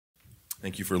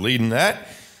Thank you for leading that.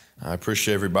 I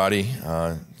appreciate everybody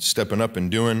stepping up and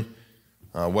doing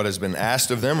what has been asked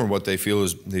of them, or what they feel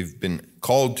is they've been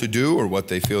called to do, or what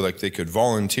they feel like they could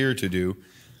volunteer to do.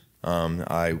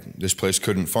 This place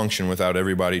couldn't function without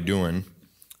everybody doing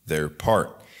their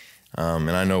part.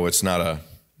 And I know it's not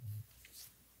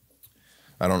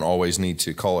I don't always need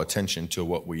to call attention to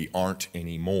what we aren't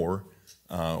anymore,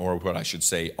 or what I should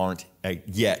say aren't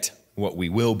yet what we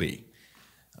will be.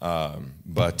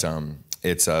 But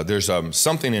there's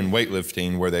something in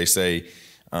weightlifting where they say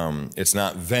it's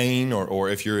not vain, or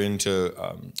if you're into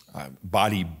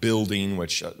bodybuilding,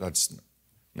 which that's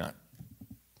not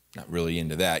really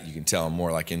into that. You can tell I'm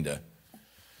more like into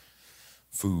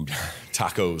food,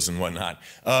 tacos and whatnot.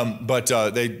 But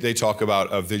they talk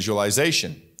about a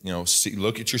visualization.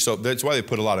 Look at yourself. That's why they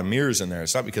put a lot of mirrors in there.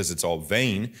 It's not because it's all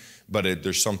vain, but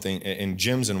there's something in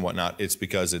gyms and whatnot. It's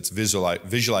because it's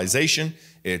visualization.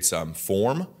 It's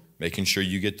form, making sure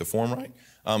you get the form right.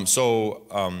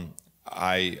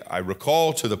 I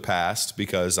recall to the past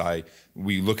because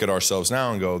we look at ourselves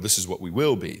now and go, this is what we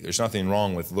will be. There's nothing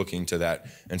wrong with looking to that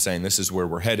and saying, this is where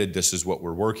we're headed, this is what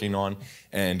we're working on.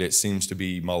 And it seems to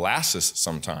be molasses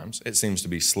sometimes. It seems to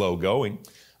be slow going.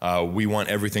 We want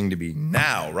everything to be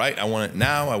now, right? I want it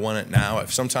now, I want it now.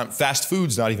 Sometimes fast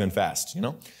food's not even fast,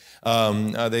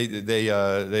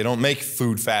 They don't make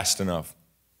food fast enough.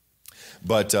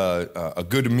 But a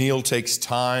good meal takes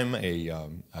time.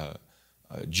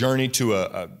 A journey to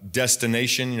a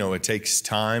destination, it takes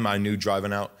time. I knew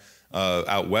driving out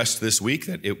west this week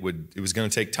that it was going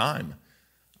to take time.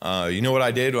 You know what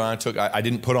I did when I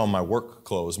didn't put on my work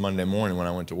clothes Monday morning when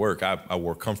I went to work. I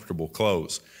wore comfortable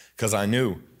clothes because I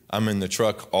knew I'm in the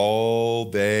truck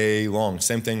all day long.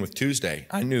 Same thing with Tuesday.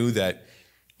 I knew that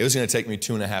it was going to take me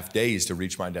 2.5 days to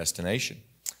reach my destination.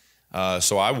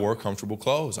 So I wore comfortable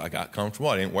clothes. I got comfortable.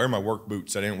 I didn't wear my work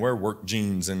boots. I didn't wear work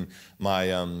jeans and my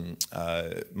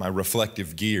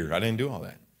reflective gear. I didn't do all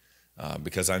that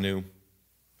because I knew,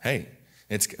 hey,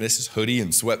 this is hoodie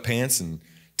and sweatpants and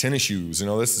tennis shoes.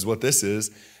 This is what this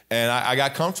is. And I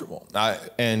got comfortable.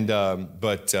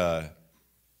 But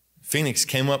Phoenix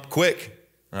came up quick.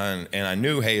 And I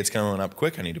knew, hey, it's coming up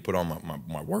quick. I need to put on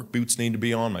my work boots need to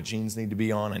be on. My jeans need to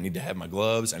be on. I need to have my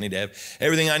gloves. I need to have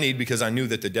everything I need because I knew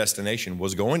that the destination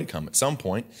was going to come at some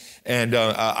point. And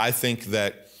I think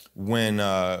that when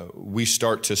we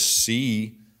start to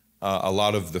see a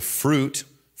lot of the fruit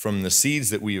from the seeds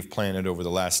that we have planted over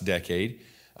the last decade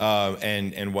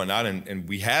and whatnot, and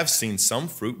we have seen some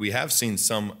fruit. We have seen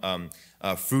some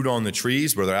fruit on the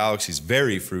trees. Brother Alex, he's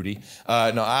very fruity.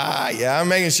 I'm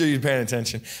making sure you're paying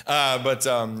attention.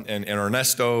 And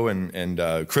Ernesto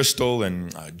and Crystal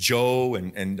and Joe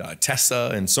and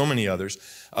Tessa and so many others,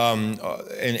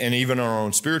 and even in our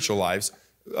own spiritual lives,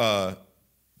 that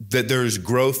there's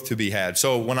growth to be had.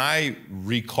 So when I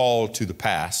recall to the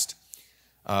past,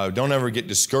 don't ever get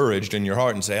discouraged in your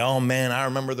heart and say, oh man, I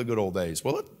remember the good old days.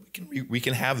 Well, we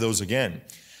can have those again.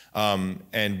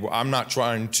 And I'm not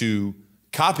trying to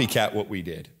copycat what we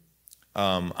did.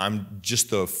 I'm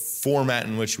just the format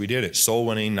in which we did it. Soul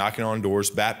winning, knocking on doors,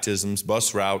 baptisms,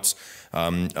 bus routes,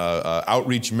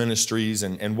 outreach ministries,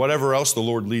 and whatever else the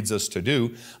Lord leads us to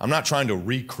do. I'm not trying to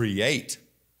recreate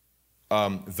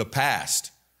the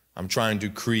past. I'm trying to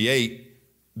create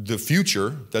the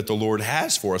future that the Lord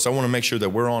has for us. I want to make sure that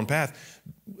we're on path.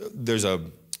 There's a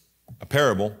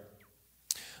parable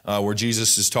where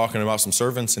Jesus is talking about some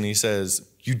servants, and he says,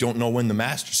 you don't know when the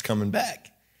master's coming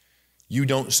back.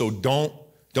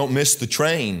 Don't miss the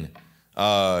train.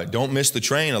 Don't miss the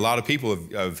train. A lot of people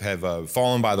have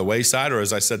fallen by the wayside, or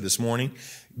as I said this morning,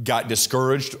 got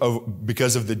discouraged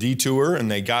because of the detour,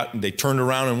 and they turned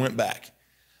around and went back.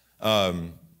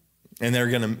 And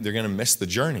they're gonna miss the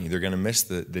journey. They're gonna miss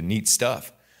the neat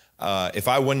stuff. If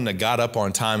I wouldn't have got up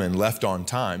on time and left on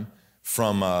time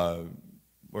from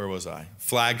where was I?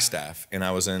 Flagstaff, and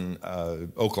I was in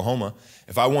Oklahoma.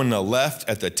 If I wouldn't have left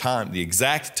at the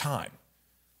exact time,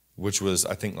 which was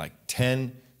I think like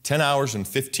 10 hours and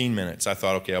 15 minutes, I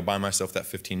thought, okay, I'll buy myself that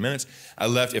 15 minutes. I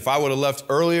left. If I would have left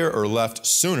earlier or left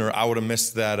sooner, I would have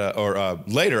missed that,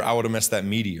 later, I would have missed that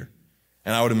meteor,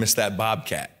 and I would have missed that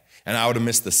bobcat, and I would have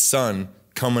missed the sun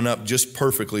coming up just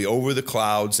perfectly over the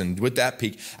clouds, and with that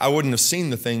peak, I wouldn't have seen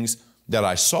the things that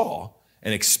I saw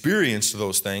and experienced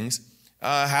those things.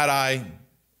 I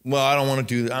don't want to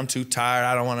do that. I'm too tired.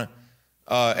 I don't want to.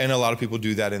 And a lot of people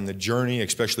do that in the journey,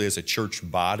 especially as a church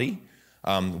body.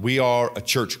 We are a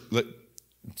church.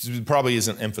 It probably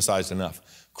isn't emphasized enough.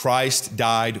 Christ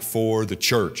died for the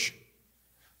church.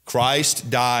 Christ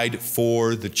died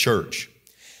for the church.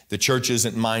 The church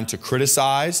isn't mine to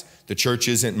criticize. The church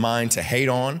isn't mine to hate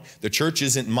on. The church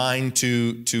isn't mine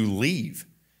to leave.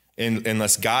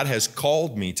 Unless God has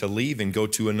called me to leave and go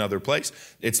to another place.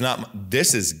 It's not,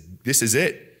 this is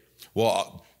it.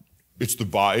 Well, it's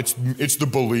the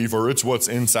believer. It's what's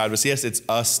inside of us. Yes, it's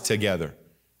us together.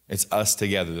 It's us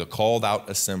together. The called out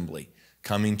assembly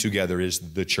coming together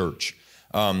is the church.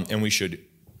 And we should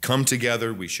come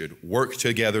together. We should work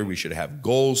together. We should have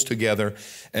goals together.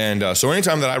 And so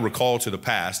anytime that I recall to the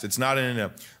past, it's not in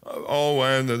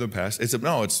the past. It's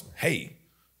hey,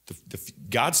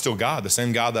 God's still God. The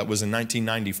same God that was in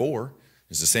 1994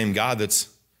 is the same God that's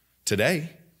today.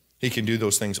 He can do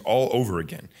those things all over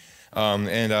again.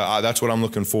 That's what I'm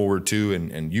looking forward to.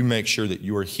 And you make sure that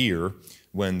you are here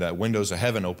when the windows of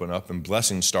heaven open up and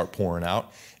blessings start pouring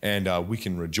out, and we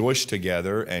can rejoice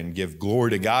together and give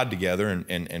glory to God together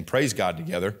and praise God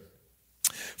together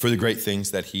for the great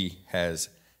things that he has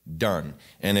done.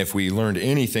 And if we learned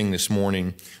anything this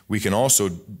morning, we can also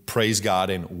praise God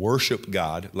and worship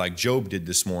God like Job did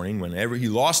this morning. Whenever he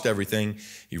lost everything,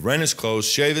 he rent his clothes,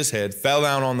 shaved his head, fell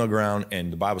down on the ground,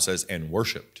 and the Bible says, and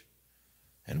worshiped.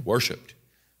 And worshiped.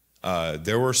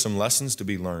 There were some lessons to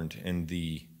be learned in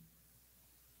the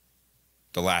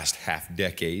last half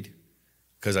decade,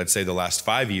 because I'd say the last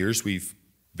 5 years we've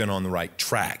been on the right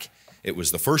track. It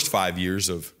was the first 5 years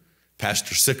of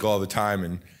Pastor sick all the time,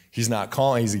 and he's not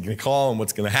calling. He's going to call, and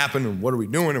what's going to happen, and what are we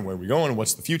doing, and where are we going, and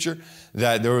what's the future?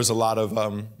 That there was a lot of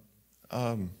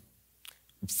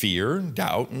fear, and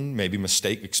doubt, and maybe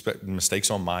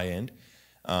mistakes on my end.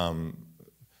 But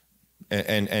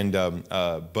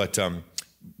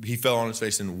he fell on his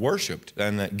face and worshiped,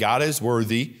 and that God is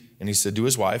worthy. And he said to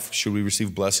his wife, should we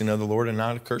receive blessing of the Lord and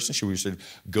not a cursing? Should we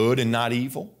receive good and not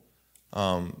evil?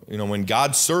 When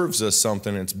God serves us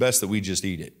something, it's best that we just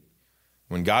eat it.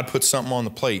 When God puts something on the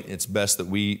plate, it's best that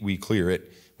we clear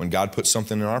it. When God puts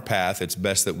something in our path, it's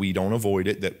best that we don't avoid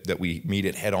it, that we meet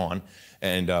it head on.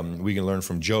 And we can learn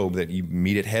from Job that he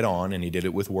meet it head on, and he did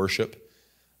it with worship.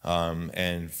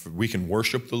 We can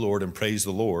worship the Lord and praise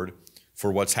the Lord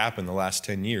for what's happened the last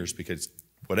 10 years, because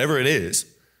whatever it is,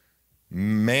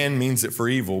 man means it for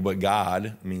evil, but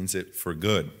God means it for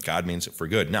good. God means it for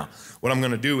good. Now, what I'm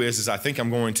going to do is I think I'm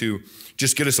going to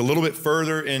just get us a little bit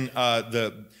further in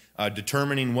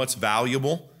determining what's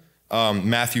valuable.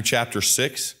 Matthew chapter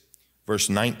 6, verse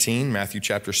 19. Matthew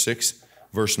chapter 6,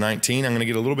 verse 19. I'm going to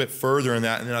get a little bit further in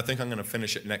that, and then I think I'm going to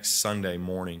finish it next Sunday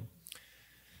morning.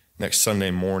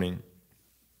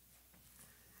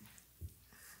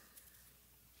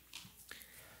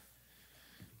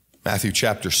 Matthew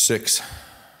chapter 6.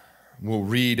 We'll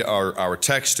read our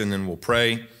text, and then we'll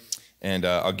pray, and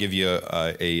I'll give you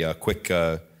a quick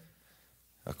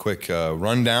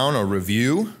rundown, a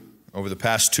review over the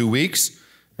past 2 weeks,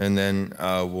 and then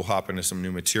we'll hop into some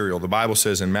new material. The Bible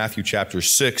says in Matthew chapter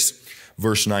 6,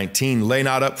 verse 19, lay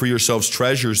not up for yourselves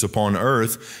treasures upon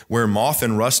earth, where moth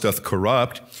and rust doth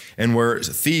corrupt, and where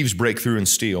thieves break through and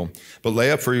steal. But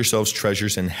lay up for yourselves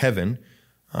treasures in heaven,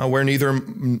 where neither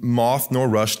moth nor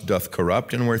rust doth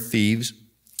corrupt, and where thieves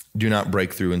do not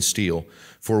break through and steal.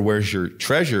 For where your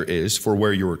treasure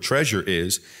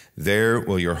is, there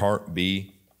will your heart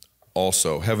be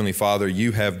also. Heavenly Father,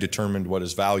 you have determined what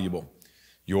is valuable.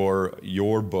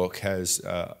 Your book has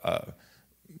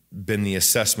been the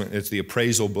assessment. It's the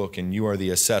appraisal book, and you are the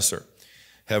assessor.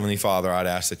 Heavenly Father, I'd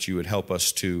ask that you would help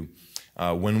us to,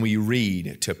 when we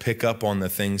read, to pick up on the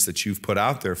things that you've put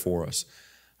out there for us.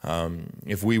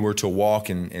 If we were to walk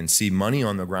and see money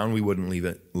on the ground, we wouldn't leave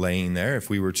it laying there. If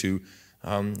we were to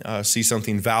see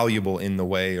something valuable in the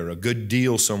way, or a good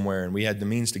deal somewhere, and we had the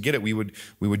means to get it, we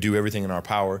would do everything in our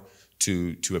power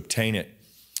to obtain it.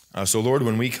 So Lord,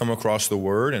 when we come across the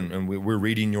word, and we're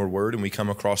reading your word, and we come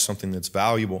across something that's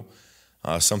valuable,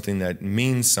 something that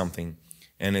means something,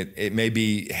 and it may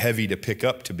be heavy to pick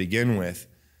up to begin with,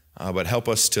 but help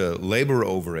us to labor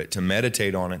over it, to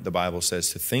meditate on it, the Bible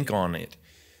says, to think on it,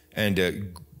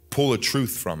 and pull a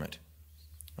truth from it.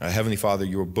 Heavenly Father,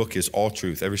 your book is all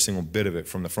truth, every single bit of it,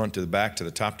 from the front to the back, to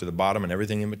the top to the bottom, and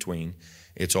everything in between.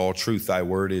 It's all truth. Thy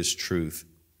word is truth.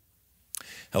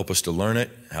 Help us to learn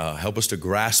it, help us to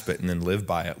grasp it, and then live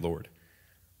by it, Lord.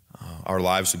 Our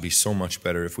lives would be so much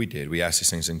better if we did. We ask these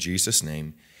things in Jesus'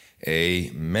 name.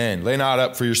 Amen. Lay not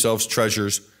up for yourselves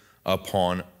treasures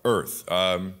upon earth.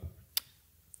 I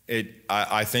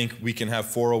think we can have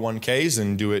 401ks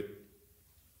and do it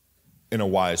in a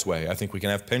wise way. I think we can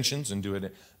have pensions and do it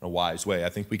in a wise way. I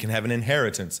think we can have an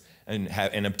inheritance and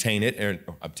obtain it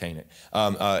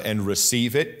and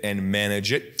receive it and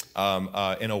manage it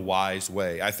in a wise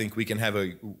way. I think we can have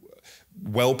a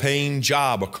well-paying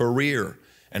job, a career,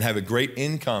 and have a great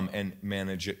income and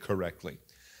manage it correctly.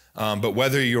 But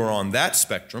whether you're on that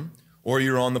spectrum or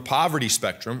you're on the poverty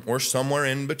spectrum or somewhere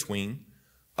in between,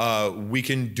 we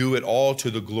can do it all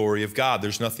to the glory of God.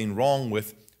 There's nothing wrong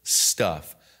with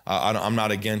stuff. I'm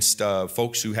not against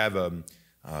folks who have a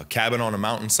cabin on a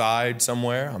mountainside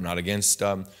somewhere. I'm not against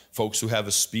folks who have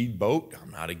a speedboat.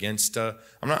 I'm not against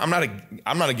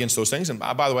those things. And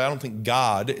by the way, I don't think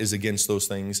God is against those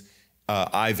things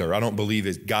either. I don't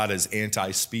believe God is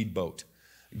anti-speedboat.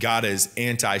 God is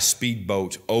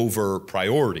anti-speedboat over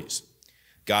priorities.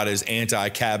 God is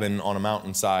anti-cabin on a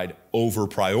mountainside over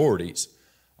priorities.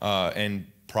 And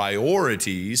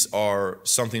priorities are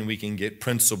something we can get,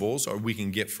 principles, or we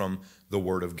can get from the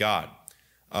Word of God.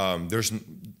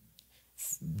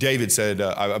 David said,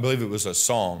 I believe it was a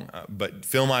song, but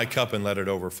fill my cup and let it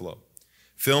overflow.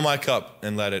 Fill my cup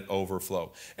and let it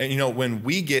overflow. And when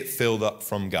we get filled up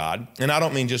from God, and I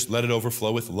don't mean just let it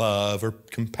overflow with love or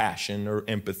compassion or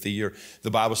empathy, or the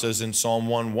Bible says in Psalm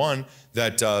 1:1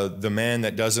 that the man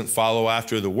that doesn't follow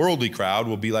after the worldly crowd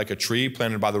will be like a tree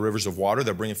planted by the rivers of water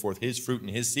that bringeth forth his fruit in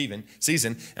his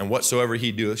season, and whatsoever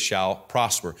he doeth shall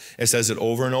prosper. It says it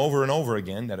over and over and over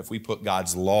again that if we put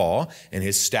God's law and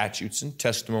his statutes and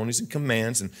testimonies and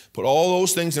commands and put all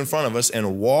those things in front of us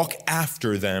and walk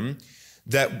after them,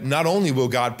 that not only will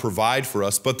God provide for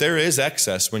us, but there is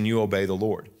excess when you obey the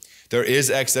Lord. There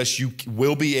is excess. You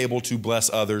will be able to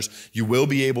bless others. You will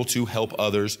be able to help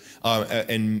others.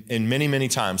 And many, many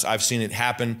times I've seen it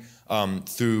happen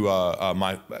through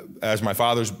as my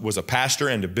father was a pastor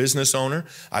and a business owner.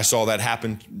 I saw that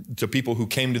happen to people who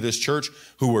came to this church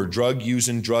who were drug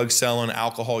using, drug selling,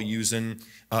 alcohol using,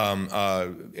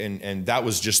 and that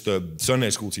was just the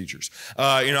Sunday school teachers.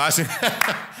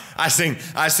 I seen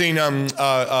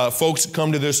folks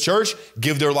come to this church,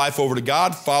 give their life over to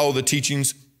God, follow the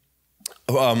teachings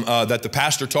that the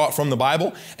pastor taught from the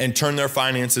Bible, and turned their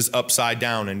finances upside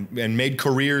down and made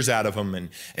careers out of them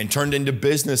and turned into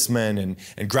businessmen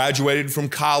and graduated from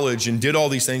college and did all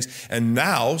these things. And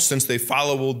now, since they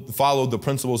followed the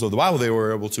principles of the Bible, they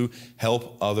were able to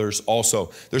help others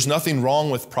also. There's nothing wrong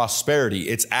with prosperity.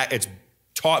 It's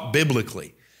taught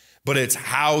biblically, but it's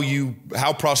how do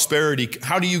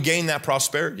you gain that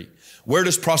prosperity? Where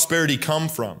does prosperity come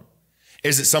from?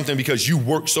 Is it something because you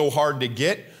work so hard to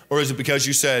get? Or is it because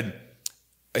you said,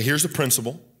 here's the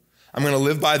principle. I'm going to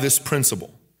live by this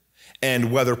principle.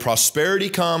 And whether prosperity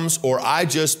comes or I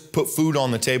just put food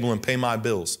on the table and pay my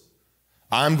bills,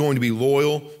 I'm going to be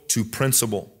loyal to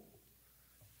principle.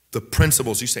 The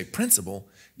principles, you say principle,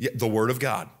 the Word of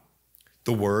God.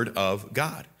 The Word of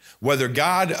God. Whether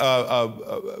God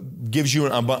gives you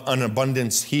an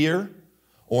abundance here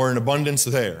or an abundance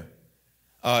there,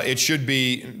 it should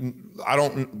be,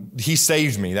 he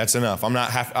saved me. That's enough.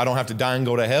 I don't have to die and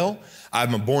go to hell.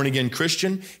 I'm a born again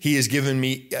Christian. He has given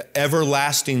me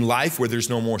everlasting life where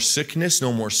there's no more sickness,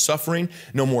 no more suffering,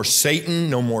 no more Satan,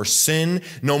 no more sin,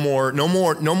 no more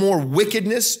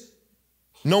wickedness,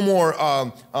 no more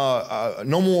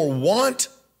want.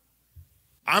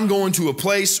 I'm going to a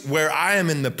place where I am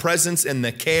in the presence and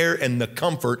the care and the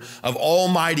comfort of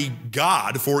Almighty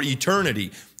God for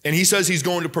eternity. And he says he's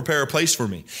going to prepare a place for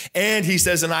me. And he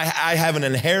says, and I have an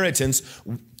inheritance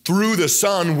through the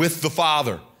Son with the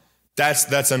Father.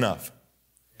 That's enough.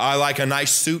 I like a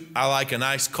nice suit. I like a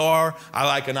nice car. I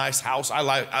like a nice house. I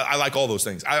like all those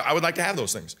things. I would like to have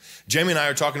those things. Jamie and I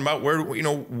are talking about where are we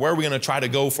going to try to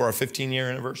go for our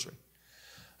 15-year anniversary.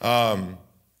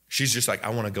 She's just like, I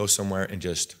want to go somewhere and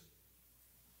just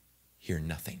hear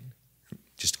nothing.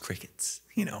 Just crickets.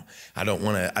 I just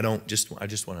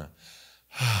want to.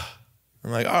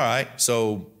 I'm like, all right,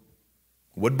 so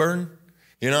Woodburn,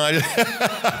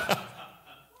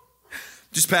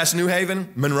 just past New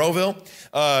Haven, Monroeville,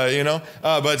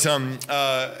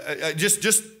 just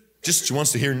she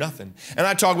wants to hear nothing. And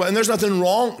I talk about, and there's nothing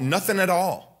wrong, nothing at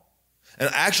all. And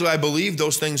actually, I believe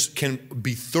those things can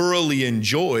be thoroughly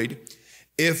enjoyed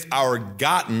if our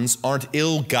gottens aren't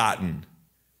ill-gotten.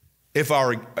 If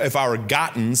our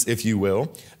gottens, if you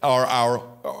will, are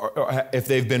if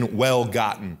they've been well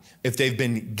gotten, if they've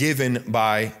been given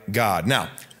by God. Now,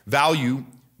 value,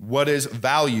 what is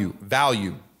value?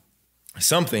 Value,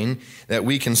 something that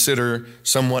we consider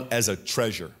somewhat as a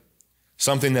treasure,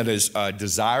 something that is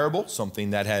desirable, something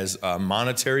that has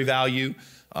monetary value,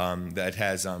 that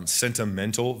has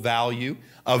sentimental value,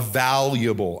 a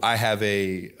valuable. I have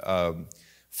a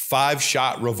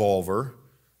 5-shot revolver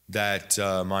that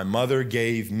my mother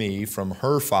gave me from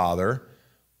her father,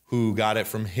 who got it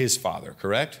from his father,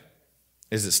 correct?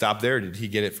 Is it stopped there, or did he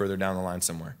get it further down the line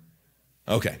somewhere?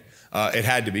 Okay. It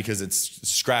had to be because it's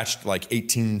scratched like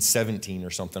 1817 or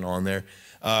something on there.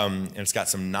 And it's got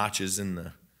some notches in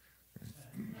the...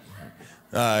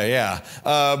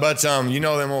 But you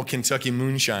know them old Kentucky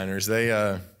moonshiners. They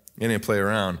didn't play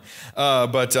around.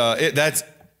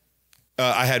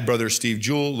 I had Brother Steve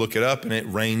Jewell look it up, and it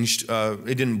ranged. It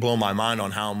didn't blow my mind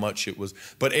on how much it was,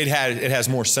 but it has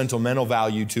more sentimental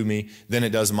value to me than it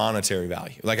does monetary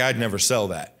value. Like, I'd never sell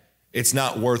that. It's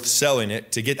not worth selling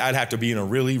it to get. I'd have to be in a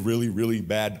really, really, really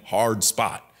bad, hard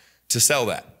spot to sell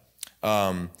that.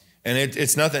 And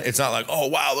it's nothing. It's not like, oh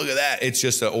wow, look at that. It's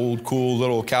just an old, cool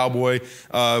little cowboy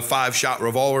 5-shot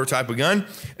revolver type of gun,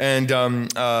 and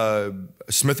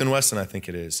Smith & Wesson, I think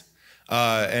it is.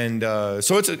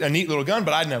 So it's a neat little gun,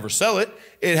 but I'd never sell it.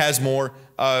 It has more.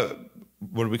 What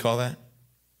do we call that?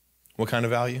 What kind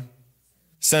of value?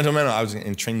 Sentimental. I was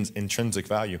intrinsic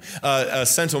value.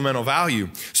 Sentimental value.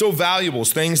 So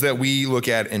valuables, things that we look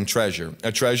at and treasure.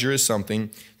 A treasure is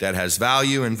something that has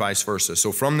value and vice versa.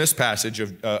 So from this passage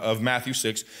of Matthew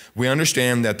 6, we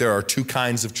understand that there are two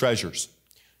kinds of treasures.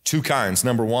 Two kinds.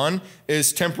 Number one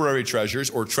is temporary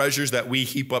treasures, or treasures that we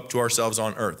heap up to ourselves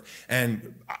on earth.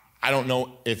 And I don't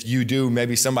know if you do.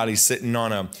 Maybe somebody's sitting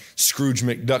on a Scrooge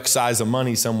McDuck size of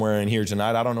money somewhere in here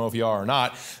tonight. I don't know if you are or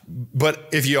not. But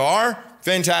if you are,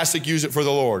 fantastic, use it for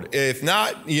the Lord. If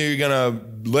not, you're going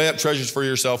to lay up treasures for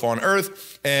yourself on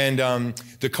earth, and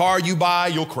the car you buy,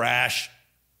 you'll crash.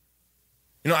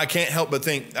 You know, I can't help but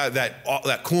think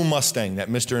that cool Mustang that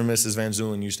Mr. and Mrs. Van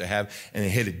Zulen used to have, and they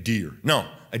hit a deer. No,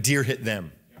 a deer hit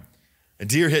them. A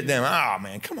deer hit them. Oh,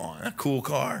 man, come on. A cool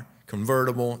car,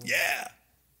 convertible. Yeah.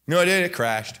 You know what it did? It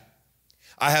crashed.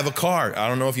 I have a car. I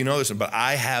don't know if you know this, but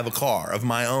I have a car of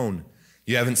my own.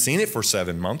 You haven't seen it for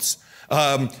 7 months.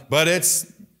 But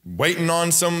it's waiting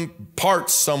on some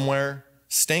parts somewhere,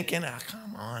 stinking.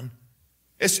 Come on.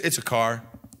 It's a car.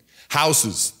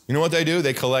 Houses, you know what they do?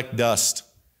 They collect dust,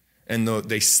 and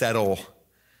they settle,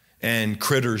 and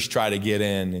critters try to get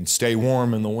in and stay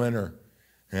warm in the winter.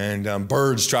 And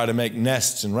birds try to make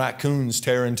nests, and raccoons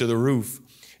tear into the roof.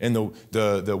 And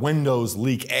the windows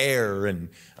leak air, and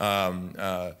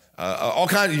all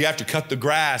kinds. You have to cut the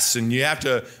grass, and you have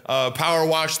to power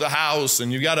wash the house,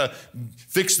 and you got to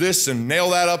fix this and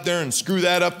nail that up there and screw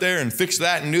that up there and fix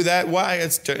that and do that. Why?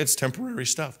 It's temporary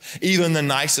stuff. Even the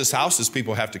nicest houses,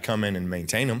 people have to come in and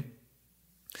maintain them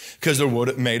because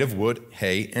they're made of wood,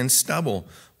 hay, and stubble.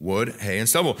 Wood, hay, and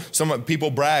stubble. Some people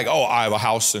brag, oh, I have a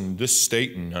house in this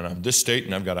state, and I have this state,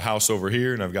 and I've got a house over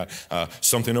here, and I've got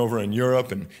something over in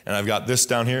Europe, and I've got this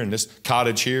down here, and this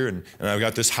cottage here, and I've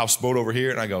got this houseboat over here.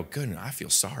 And I go, goodness, I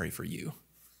feel sorry for you.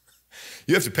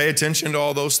 You have to pay attention to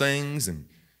all those things, and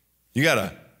you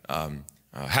got to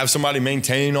have somebody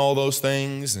maintain all those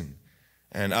things.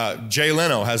 And Jay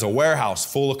Leno has a warehouse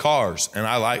full of cars, and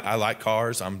I like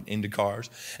cars. I'm into cars,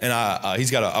 and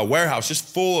he's got a warehouse just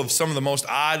full of some of the most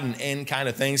odd and end kind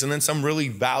of things, and then some really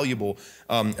valuable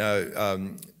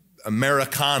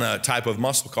Americana type of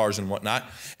muscle cars and whatnot.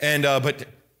 And but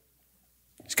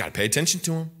he's got to pay attention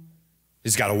to them.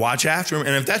 He's got to watch after him.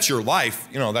 And if that's your life,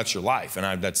 you know, that's your life.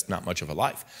 And that's not much of a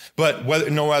life. But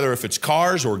whether if it's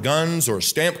cars or guns or a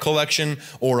stamp collection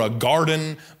or a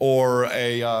garden or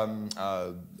a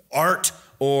art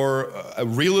or a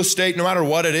real estate, no matter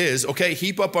what it is, okay,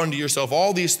 heap up unto yourself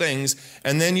all these things,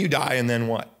 and then you die, and then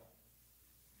what?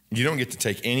 You don't get to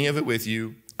take any of it with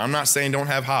you. I'm not saying don't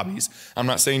have hobbies. I'm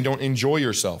not saying don't enjoy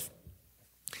yourself.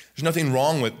 There's nothing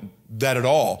wrong with that at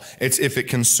all. It's if it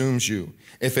consumes you,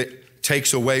 if it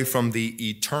takes away from the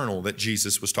eternal that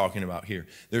Jesus was talking about here.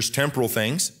 There's temporal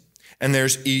things and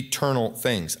there's eternal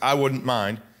things. I wouldn't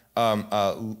mind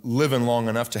living long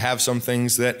enough to have some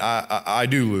things that I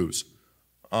do lose.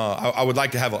 I would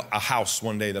like to have a house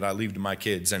one day that I leave to my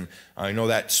kids, and I know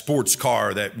that sports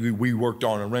car that we worked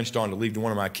on and wrenched on to leave to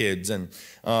one of my kids, and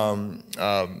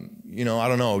you know, I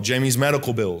don't know, Jamie's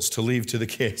medical bills to leave to the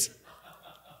kids.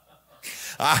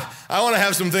 I want to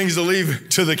have some things to leave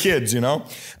to the kids, you know.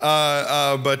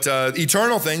 But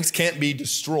eternal things can't be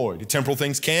destroyed. Temporal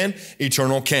things can,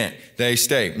 eternal can't. They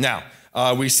stay. Now,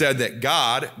 we said that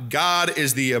God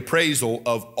is the appraisal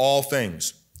of all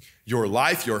things. Your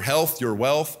life, your health, your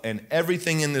wealth, and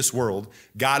everything in this world,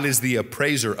 God is the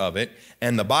appraiser of it.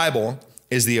 And the Bible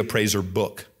is the appraiser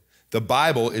book. The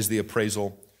Bible is the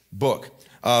appraisal book.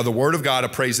 The Word of God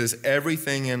appraises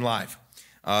everything in life.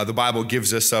 The Bible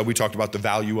gives us, we talked about the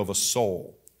value of a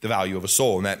soul, the value of a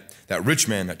soul. And that rich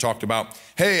man that talked about,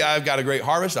 hey, I've got a great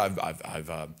harvest. I've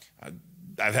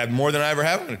had more than I ever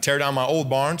have. I'm going to tear down my old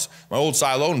barns, my old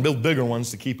silo, and build bigger ones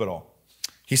to keep it all.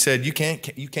 He said, you can't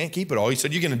keep it all. He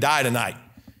said, you're going to die tonight.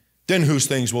 Then whose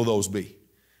things will those be?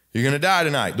 You're going to die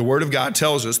tonight. The Word of God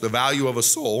tells us the value of a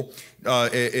soul.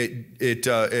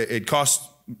 It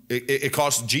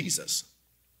costs Jesus.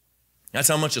 That's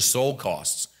how much a soul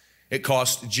costs. It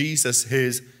cost Jesus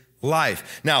his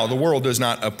life. Now, the world does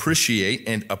not appreciate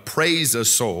and appraise a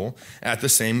soul at the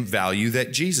same value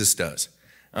that Jesus does.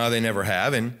 They never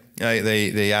have, and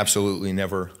they absolutely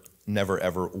never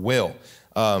ever will.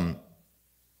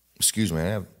 Excuse me, I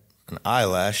have an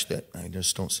eyelash that I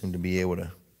just don't seem to be able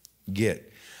to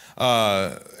get.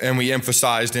 And we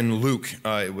emphasized in Luke,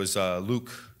 it was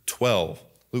Luke 12,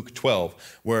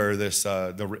 where this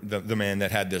the man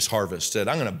that had this harvest said,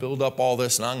 I'm going to build up all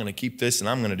this, and I'm going to keep this, and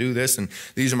I'm going to do this, and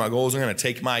these are my goals. I'm going to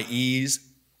take my ease.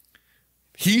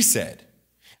 He said,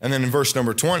 and then in verse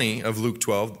number 20 of Luke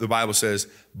 12, the Bible says,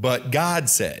 but God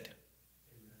said.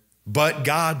 But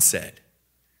God said.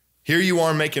 Here you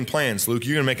are making plans, Luke.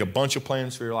 You're going to make a bunch of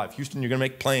plans for your life. Houston, you're going to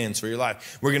make plans for your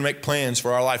life. We're going to make plans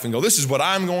for our life and go, this is what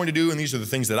I'm going to do, and these are the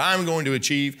things that I'm going to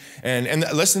achieve. And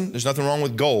listen, there's nothing wrong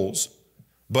with goals.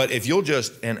 But if you'll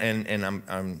just,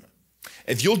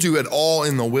 if you'll do it all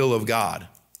in the will of God,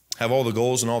 have all the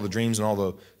goals and all the dreams and all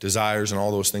the desires and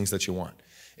all those things that you want.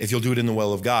 If you'll do it in the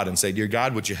will of God and say, dear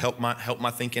God, would you help my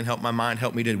thinking, help my mind,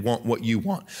 help me to want what you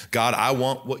want. God, I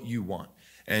want what you want.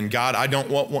 And God, I don't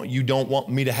want what you don't want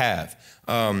me to have.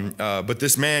 But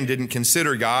this man didn't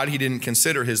consider God. He didn't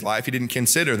consider his life. He didn't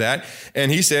consider that.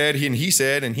 And he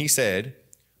said,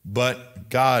 but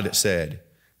God said.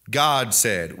 God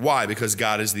said. Why? Because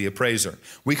God is the appraiser.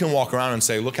 We can walk around and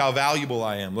say, look how valuable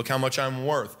I am. Look how much I'm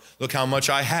worth. Look how much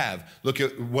I have. Look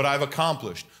at what I've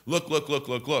accomplished. Look.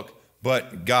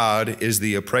 But God is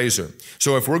the appraiser.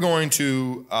 So if we're going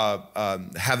to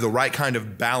have the right kind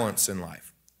of balance in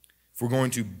life, if we're going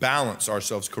to balance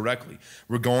ourselves correctly,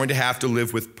 we're going to have to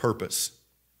live with purpose.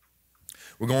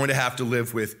 We're going to have to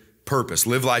live with purpose.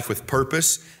 Live life with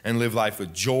purpose and live life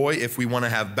with joy. If we want to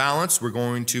have balance, we're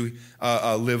going to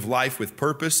live life with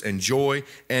purpose and joy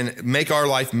and make our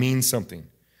life mean something.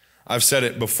 I've said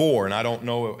it before, and I don't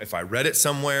know if I read it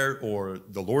somewhere or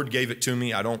the Lord gave it to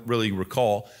me. I don't really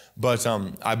recall, but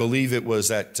I believe it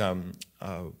was at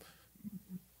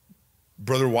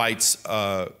Brother White's,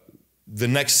 the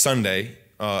next Sunday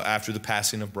after the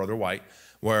passing of Brother White,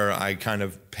 where I kind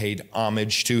of paid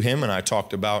homage to him, and I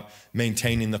talked about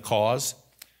maintaining the cause.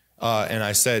 And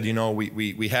I said, you know,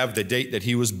 we have the date that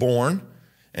he was born,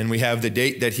 and we have the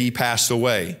date that he passed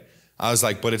away. I was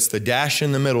like, but it's the dash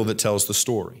in the middle that tells the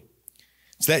story.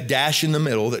 It's that dash in the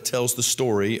middle that tells the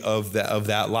story of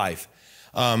that life.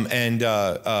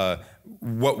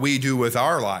 What we do with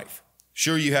our life.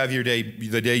 Sure, you have your day,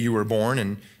 the day you were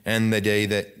born and the day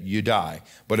that you die.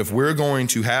 But if we're going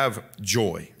to have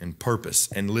joy and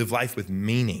purpose and live life with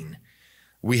meaning,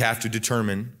 we have to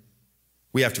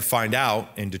find out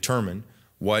and determine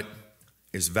what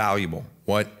is valuable.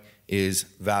 What is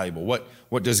valuable?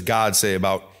 What does God say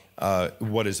about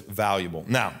what is valuable?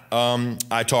 Now,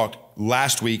 I talked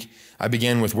last week, I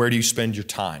began with where do you spend your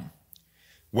time?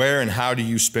 Where and how do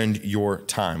you spend your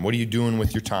time? What are you doing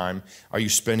with your time? Are you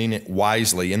spending it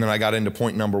wisely? And then I got into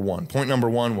point number one. Point number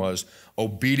one was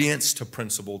obedience to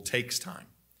principle takes time.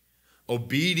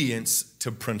 Obedience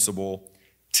to principle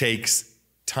takes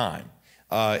time.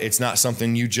 It's not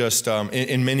something you just,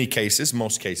 in many cases,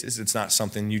 most cases, it's not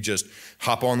something you just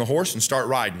hop on the horse and start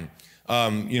riding.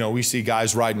 We see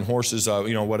guys riding horses,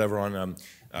 whatever on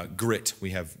grit.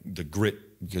 We have the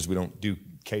grit because we don't do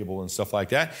cable and stuff like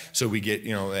that. So we get,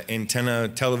 antenna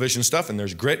television stuff, and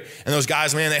there's grit. And those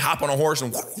guys, man, they hop on a horse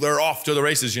and they're off to the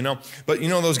races, But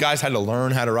those guys had to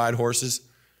learn how to ride horses.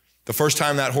 The first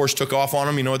time that horse took off on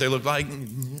them, you know what they looked like?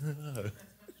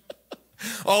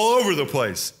 All over the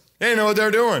place. They didn't know what they're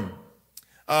doing.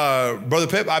 Brother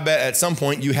Pip, I bet at some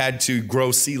point you had to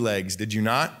grow sea legs, did you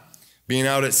not? Being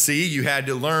out at sea, you had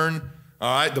to learn,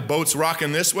 all right, the boat's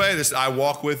rocking this way, I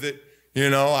walk with it.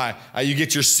 You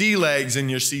get your sea legs and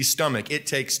your sea stomach. It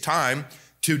takes time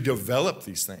to develop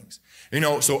these things.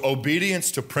 So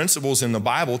obedience to principles in the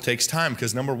Bible takes time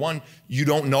because, number one, you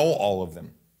don't know all of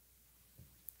them.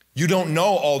 You don't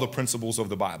know all the principles of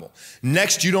the Bible.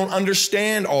 Next, you don't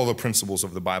understand all the principles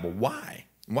of the Bible. Why?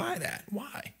 Why that?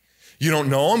 Why? You don't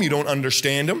know them. You don't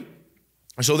understand them.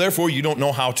 So therefore, you don't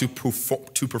know how to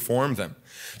perform them.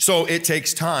 So it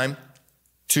takes time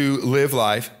to live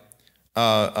life,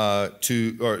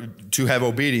 to have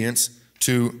obedience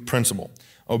to principle.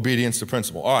 Obedience to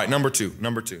principle. All right, number two,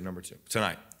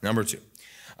 tonight. Number two.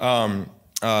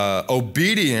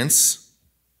 Obedience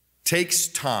takes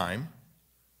time,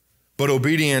 but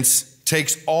obedience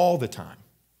takes all the time.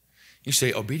 You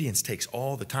say, obedience takes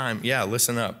all the time. Yeah,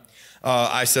 listen up.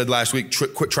 I said last week,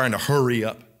 quit trying to hurry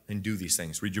up and do these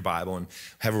things. Read your Bible and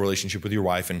have a relationship with your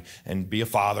wife and be a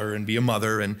father and be a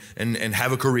mother and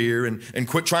have a career and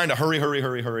quit trying to hurry.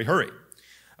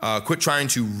 Quit trying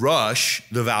to rush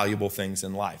the valuable things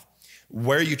in life.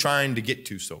 Where are you trying to get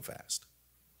to so fast?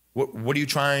 What are you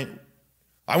trying?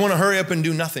 I want to hurry up and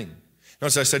do nothing.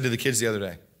 Notice I said to the kids the other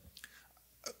day,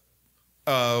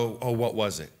 what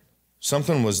was it?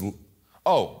 Something was,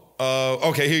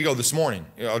 okay, here you go, this morning.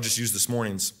 I'll just use this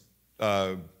morning's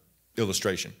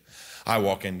illustration. I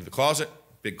walk into the closet,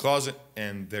 big closet,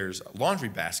 and there's a laundry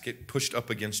basket pushed up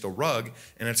against a rug,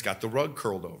 and it's got the rug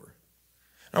curled over.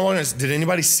 And I want to, did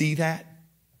anybody see that?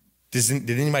 Did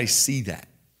anybody see that?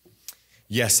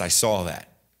 Yes, I saw that.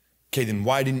 Okay, then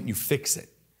why didn't you fix it?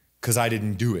 Because I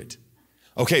didn't do it.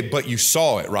 Okay, but you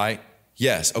saw it, right?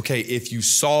 Yes. Okay, if you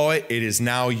saw it, it is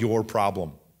now your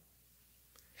problem.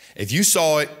 If you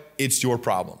saw it, it's your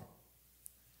problem.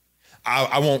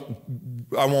 I won't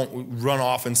run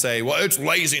off and say, well, it's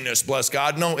laziness, bless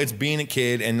God. No, it's being a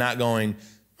kid and not going,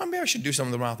 maybe I should do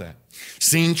something about that.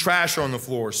 Seeing trash on the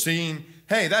floor, seeing,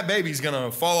 hey, that baby's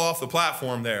gonna fall off the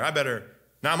platform there. I better,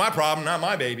 not my problem, not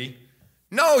my baby.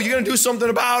 No, you're gonna do something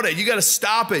about it. You gotta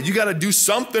stop it. You gotta do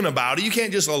something about it. You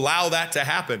can't just allow that to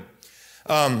happen.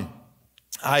 Was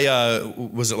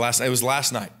it last night? It was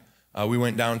last night. We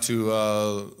went down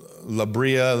to La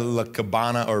Bria La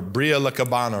Cabana, or Bria La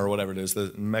Cabana, or whatever it is,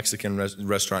 the Mexican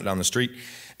restaurant down the street.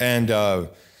 And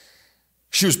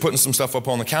she was putting some stuff up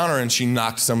on the counter, and she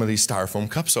knocked some of these styrofoam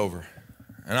cups over.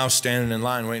 And I was standing in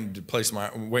line waiting to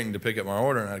pick up my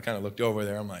order, and I kind of looked over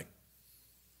there. I'm like,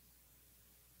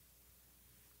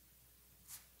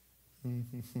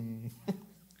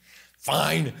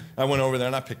 fine. I went over there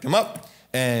and I picked them up.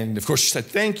 And of course she said,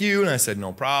 thank you. And I said,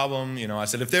 no problem. You know, I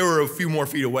said, if they were a few more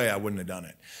feet away, I wouldn't have done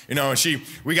it. You know, and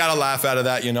we got a laugh out of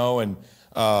that, you know. And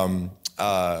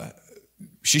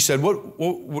she said,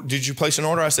 what, did you place an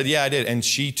order? I said, yeah, I did. And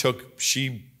she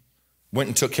went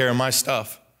and took care of my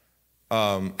stuff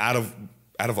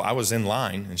I was in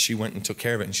line, and she went and took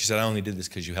care of it. And she said, I only did this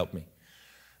because you helped me.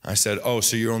 I said, oh,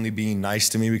 so you're only being nice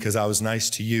to me because I was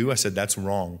nice to you? I said, that's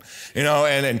wrong. You know,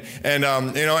 and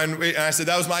I said,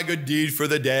 that was my good deed for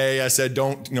the day. I said,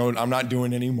 I'm not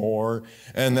doing any more.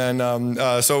 And then,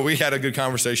 so we had a good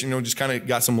conversation, you know, just kind of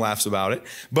got some laughs about it.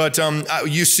 But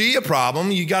you see a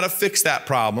problem, you got to fix that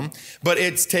problem. But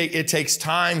it takes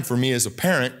time for me as a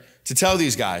parent to tell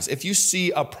these guys, if you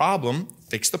see a problem,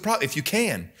 fix the problem, if you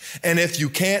can. And if you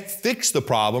can't fix the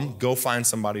problem, go find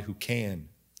somebody who can.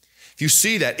 If you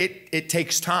see that, it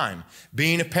takes time.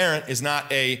 Being a parent is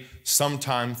not a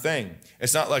sometime thing.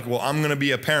 It's not like, well, I'm going to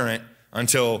be a parent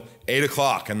until 8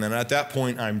 o'clock, and then at that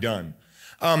point, I'm done.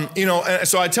 You know, and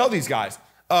so I tell these guys,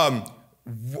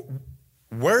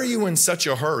 where are you in such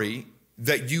a hurry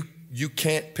that you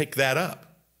can't pick that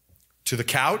up? To the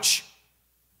couch?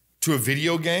 To a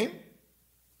video game?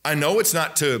 I know it's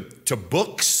not to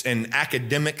books and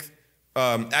academic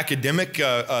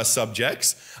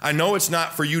subjects. I know it's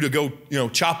not for you to go, you know,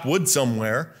 chop wood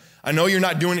somewhere. I know you're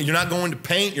not doing it. You're not going to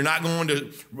paint. You're not going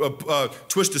to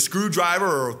twist a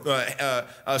screwdriver or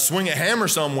swing a hammer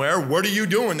somewhere. What are you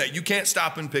doing that you can't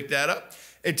stop and pick that up?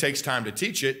 It takes time to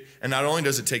teach it. And not only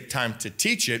does it take time to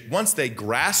teach it, once they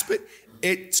grasp it,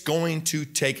 it's going to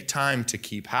take time to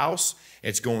keep house.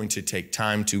 It's going to take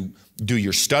time to do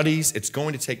your studies. It's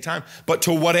going to take time. But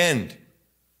to what end?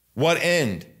 What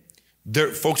end?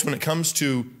 Folks, when it comes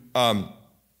to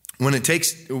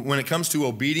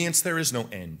obedience, there is no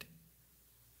end.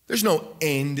 There's no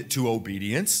end to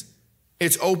obedience.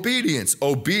 It's obedience.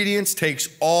 Obedience takes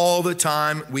all the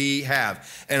time we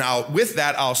have. And with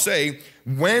that, I'll say,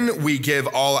 when we give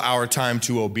all our time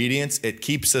to obedience, it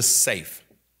keeps us safe.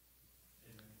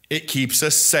 It keeps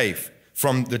us safe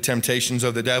from the temptations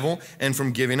of the devil and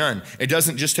from giving in. It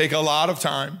doesn't just take a lot of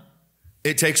time.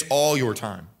 It takes all your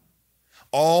time.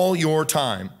 All your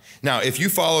time. Now, if you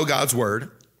follow God's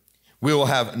word, we will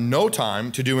have no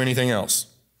time to do anything else.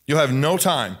 You'll have no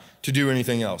time to do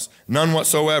anything else. None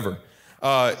whatsoever.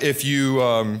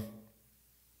 So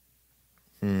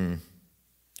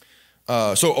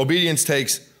obedience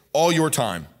takes all your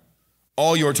time.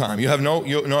 All your time. You have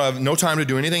no time to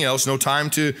do anything else, no time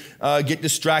to get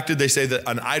distracted. They say that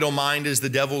an idle mind is the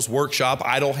devil's workshop.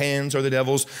 Idle hands are the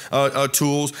devil's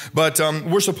tools. But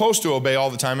we're supposed to obey all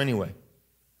the time anyway.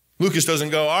 Lucas doesn't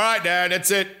go, all right, Dad,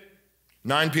 that's it.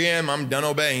 9 p.m., I'm done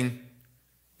obeying.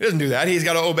 He doesn't do that. He's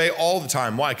got to obey all the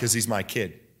time. Why? Because he's my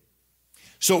kid.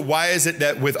 So why is it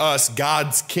that with us,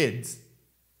 God's kids,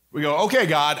 we go, okay,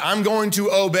 God, I'm going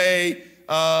to obey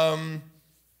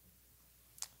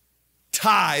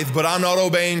tithe, but I'm not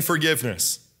obeying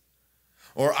forgiveness.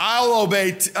 Or I'll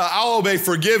obey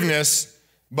forgiveness,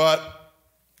 but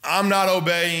I'm not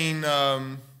obeying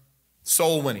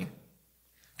soul winning.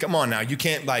 Come on now, you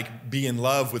can't like be in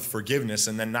love with forgiveness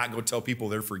and then not go tell people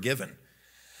they're forgiven.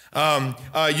 We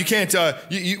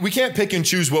can't pick and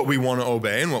choose what we want to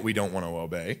obey and what we don't want to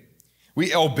obey.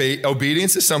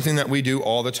 Obedience is something that we do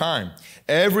all the time.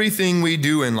 Everything we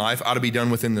do in life ought to be done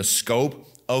within the scope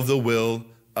of the will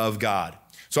of God.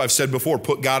 So I've said before,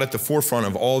 put God at the forefront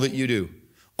of all that you do.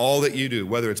 All that you do,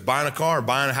 whether it's buying a car or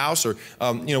buying a house or,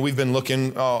 we've been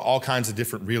looking all kinds of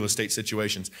different real estate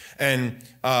situations. And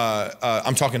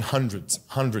I'm talking hundreds.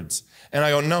 And I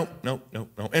go, no.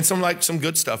 And some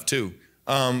good stuff too.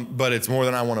 But it's more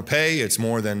than I want to pay. It's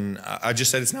more than, I just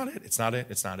said, it's not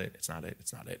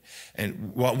it.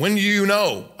 And when do you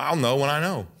know? I'll know when I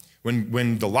know.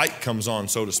 When the light comes on,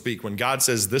 so to speak, when God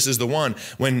says this is the one,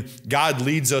 when God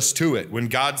leads us to it, when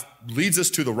God leads us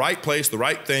to the right place, the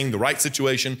right thing, the right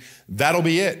situation, that'll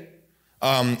be it.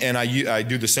 And I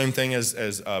do the same thing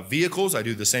as vehicles. I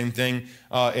do the same thing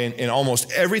in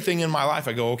almost everything in my life.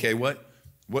 I go, okay, what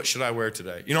should I wear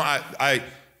today?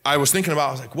 I was thinking about,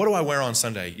 I was like, what do I wear on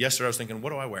Sunday? Yesterday I was thinking, what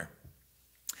do I wear?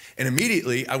 And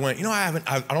immediately I went,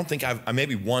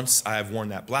 maybe once I have worn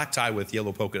that black tie with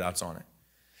yellow polka dots on it.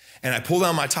 And I pull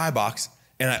down my tie box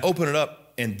and I open it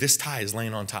up and this tie is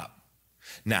laying on top.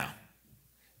 Now,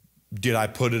 did I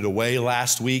put it away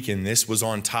last week and this was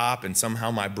on top and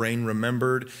somehow my brain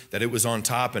remembered that it was on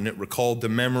top and it recalled the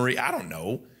memory? I don't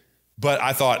know. But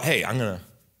I thought, hey,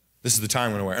 this is the tie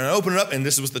I'm gonna wear. And I opened it up and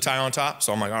this was the tie on top.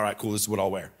 So I'm like, all right, cool, this is what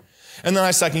I'll wear. And then I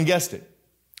second guessed it.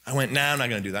 I went, nah, I'm not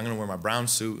gonna do that. I'm gonna wear my brown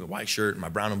suit, a white shirt, and my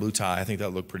brown and blue tie. I think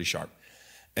that'll look pretty sharp.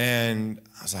 And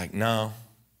I was like, no,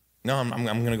 I'm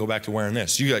going to go back to wearing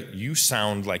this. You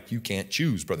sound like you can't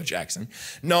choose, Brother Jackson.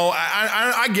 No,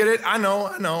 I get it. I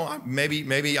know.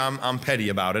 Maybe I'm petty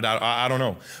about it. I don't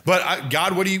know. But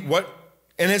God, what?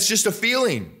 And it's just a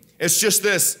feeling. It's just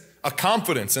a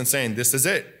confidence in saying, this is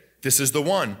it. This is the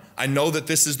one. I know that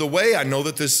this is the way. I know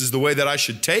that this is the way that I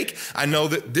should take. I know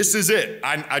that this is it.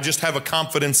 I just have a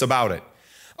confidence about it.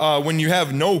 When you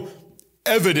have no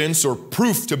evidence or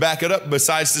proof to back it up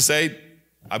besides to say,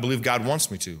 I believe God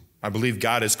wants me to. I believe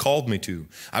God has called me to.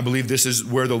 I believe this is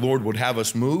where the Lord would have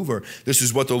us move, or this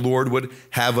is what the Lord would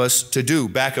have us to do.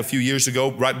 Back a few years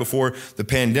ago, right before the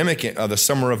pandemic, the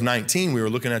summer of 19, we were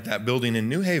looking at that building in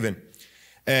New Haven.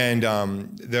 And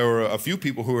there were a few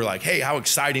people who were like, hey, how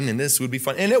exciting, and this would be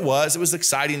fun. And it was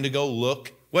exciting to go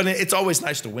look. Well, it's always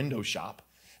nice to window shop.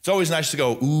 It's always nice to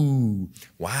go, ooh,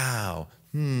 wow,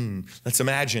 let's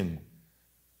imagine.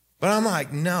 But I'm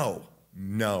like, no,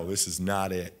 this is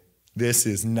not it. This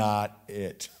is not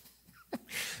it.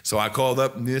 So I called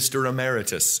up Mr.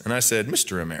 Emeritus, and I said,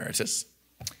 Mr. Emeritus.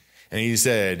 And he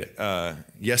said,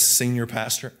 yes, senior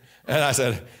pastor. And I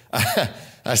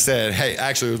said, hey,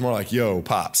 actually, it was more like, yo,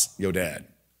 Pops, yo, Dad.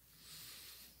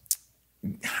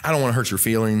 I don't want to hurt your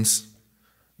feelings,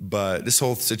 but this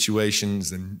whole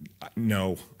situation's,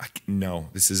 no,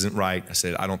 this isn't right. I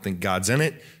said, I don't think God's in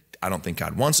it. I don't think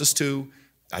God wants us to.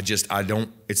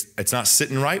 It's not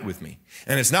sitting right with me.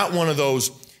 And it's not one of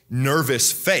those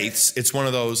nervous faiths. It's one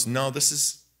of those, I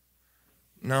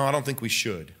don't think we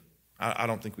should. I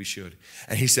don't think we should.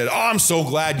 And he said, I'm so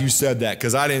glad you said that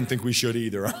because I didn't think we should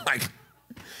either. I'm like,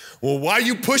 well, why are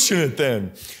you pushing it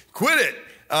then? Quit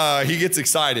it. He gets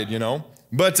excited,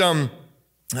 But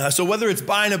so whether it's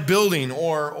buying a building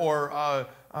or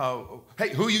hey,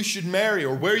 who you should marry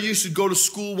or where you should go to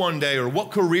school one day or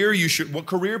what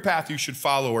career path you should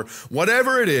follow or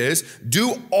whatever it is,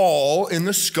 do all in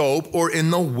the scope or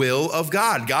in the will of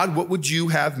God. God, what would you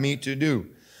have me to do?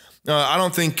 I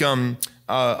don't think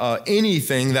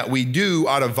anything that we do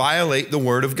ought to violate the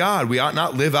word of God. We ought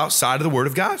not live outside of the word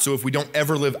of God. So if we don't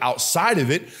ever live outside of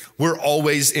it, we're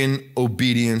always in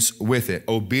obedience with it.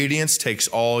 Obedience takes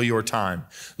all your time.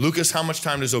 Lucas, how much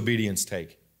time does obedience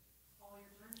take?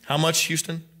 How much,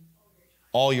 Houston?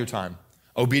 All your time.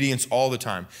 Obedience all the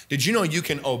time. Did you know you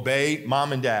can obey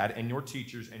mom and dad and your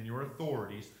teachers and your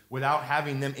authorities without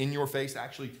having them in your face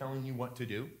actually telling you what to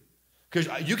do?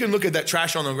 Because you can look at that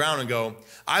trash on the ground and go,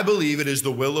 I believe it is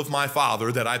the will of my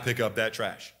Father that I pick up that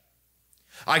trash.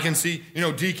 I can see,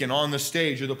 Deacon on the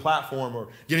stage or the platform or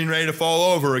getting ready to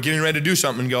fall over or getting ready to do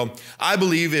something and go, I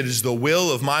believe it is the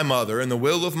will of my mother and the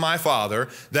will of my father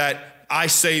that I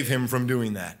save him from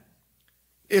doing that.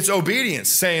 It's obedience,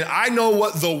 saying, I know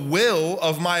what the will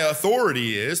of my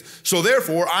authority is, so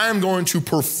therefore I am going to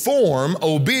perform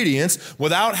obedience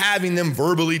without having them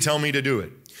verbally tell me to do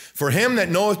it. For him that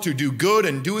knoweth to do good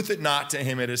and doeth it not, to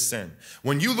him it is sin.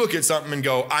 When you look at something and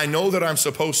go, I know that I'm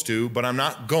supposed to, but I'm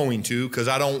not going to because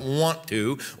I don't want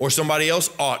to, or somebody else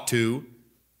ought to,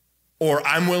 or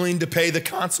I'm willing to pay the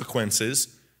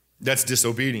consequences, that's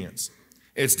disobedience.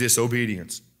 It's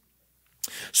disobedience.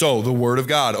 So the word of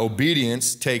God,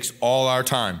 obedience takes all our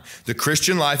time. The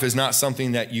Christian life is not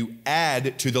something that you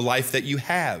add to the life that you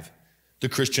have. The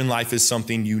Christian life is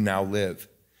something you now live.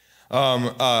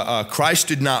 Christ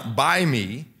did not buy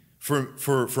me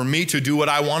for me to do what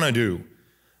I want to do.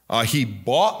 He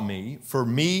bought me for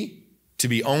me to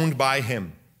be owned by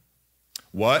him.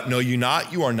 What? No, you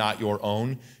not. You are not your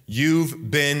own. You've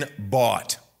been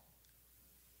bought.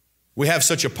 We have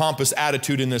such a pompous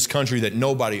attitude in this country that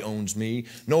nobody owns me,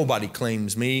 nobody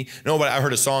claims me. Nobody. I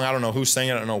heard a song, I don't know who sang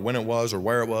it, I don't know when it was or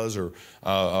where it was or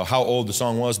how old the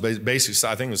song was. Basically,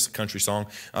 I think it was a country song.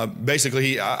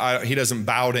 Basically, he doesn't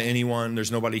bow to anyone.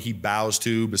 There's nobody he bows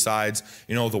to besides,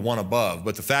 the one above.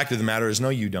 But the fact of the matter is, no,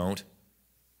 you don't.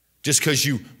 Just because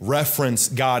you reference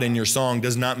God in your song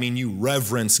does not mean you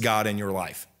reverence God in your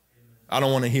life. I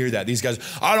don't want to hear that. These guys,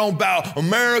 I don't bow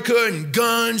America and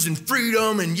guns and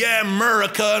freedom and yeah,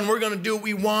 America, and we're going to do what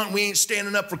we want. We ain't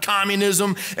standing up for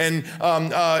communism, and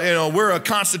we're a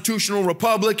constitutional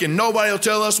republic, and nobody will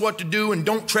tell us what to do, and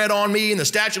don't tread on me, and the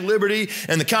Statue of Liberty,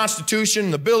 and the Constitution,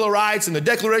 and the Bill of Rights, and the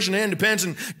Declaration of Independence,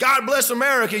 and God bless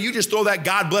America. You just throw that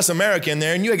God bless America in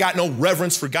there, and you ain't got no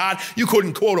reverence for God. You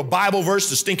couldn't quote a Bible verse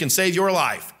to stink and save your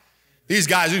life. These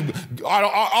guys,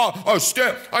 I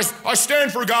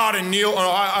stand for God and kneel.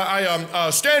 I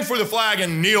stand for the flag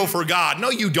and kneel for God. No,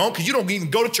 you don't, because you don't even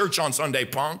go to church on Sunday,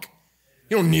 punk.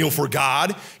 You don't kneel for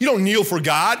God. You don't kneel for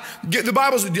God. The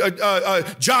Bible's,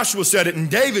 Joshua said it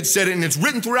and David said it, and it's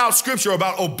written throughout Scripture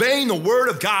about obeying the word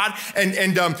of God and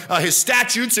his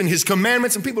statutes and his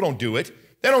commandments, and people don't do it.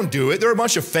 They don't do it. They're a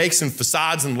bunch of fakes and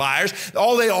facades and liars.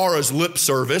 All they are is lip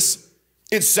service.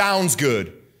 It sounds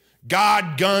good.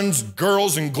 God, guns,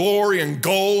 girls, and glory, and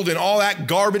gold, and all that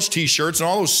garbage t-shirts, and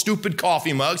all those stupid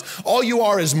coffee mugs. All you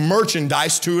are is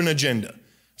merchandise to an agenda.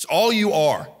 It's all you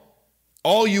are.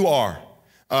 All you are.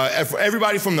 For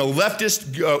everybody from the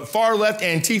leftist, far left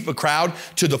Antifa crowd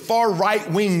to the far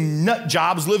right-wing nut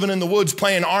jobs living in the woods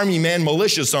playing army man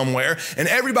militia somewhere, and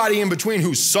everybody in between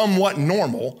who's somewhat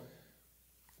normal,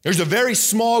 there's a very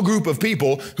small group of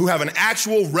people who have an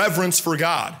actual reverence for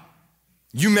God.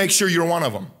 You make sure you're one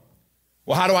of them.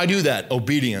 Well, how do I do that?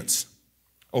 Obedience.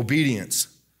 Obedience.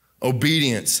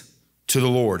 Obedience to the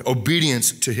Lord.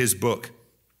 Obedience to his book.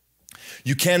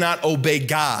 You cannot obey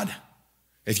God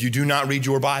if you do not read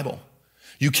your Bible.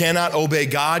 You cannot obey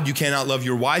God. You cannot love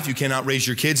your wife. You cannot raise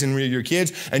your kids and rear your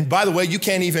kids. And by the way, you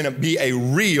can't even be a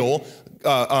real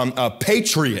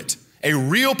patriot, a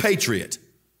real patriot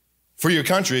for your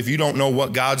country if you don't know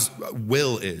what God's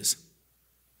will is.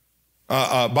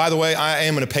 By the way,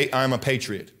 I'm a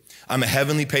patriot. I'm a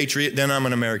heavenly patriot, then I'm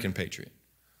an American patriot.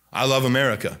 I love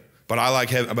America, but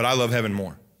I love heaven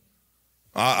more.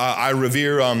 I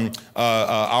revere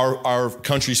our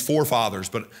country's forefathers,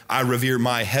 but I revere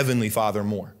my heavenly Father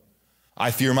more.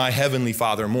 I fear my heavenly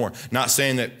Father more. Not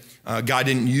saying that God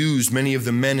didn't use many of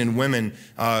the men and women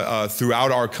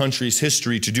throughout our country's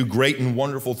history to do great and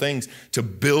wonderful things, to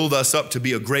build us up to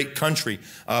be a great country.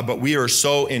 But we are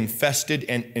so infested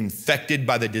and infected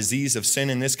by the disease of sin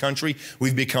in this country,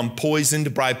 we've become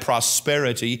poisoned by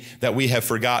prosperity that we have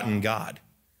forgotten God.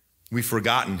 We've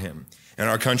forgotten him. And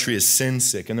our country is sin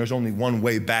sick, and there's only one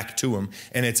way back to him,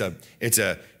 and it's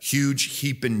a huge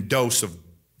heaping dose of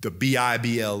the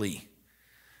B-I-B-L-E.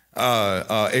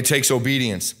 It takes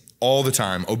obedience all the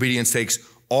time. Obedience takes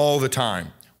all the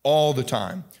time, all the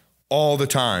time, all the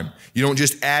time. You don't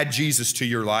just add Jesus to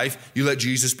your life. You let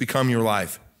Jesus become your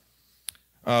life.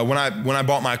 When I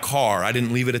bought my car, I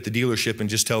didn't leave it at the dealership and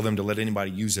just tell them to let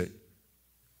anybody use it.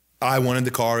 I wanted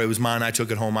the car. It was mine. I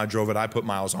took it home. I drove it. I put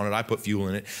miles on it. I put fuel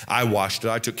in it. I washed it.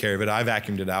 I took care of it. I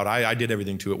vacuumed it out. I did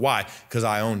everything to it. Why? Because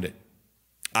I owned it.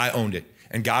 I owned it.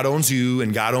 And God owns you,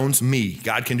 and God owns me.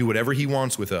 God can do whatever he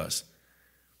wants with us.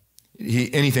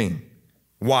 Anything.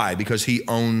 Why? Because he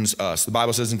owns us. The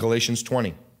Bible says in Galatians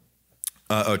 2:20,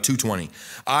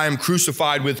 I am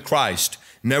crucified with Christ.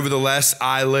 Nevertheless,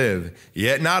 I live.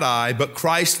 Yet not I, but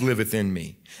Christ liveth in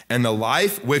me. And the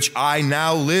life which I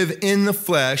now live in the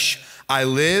flesh, I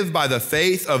live by the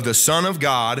faith of the Son of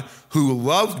God, who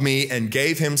loved me and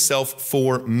gave himself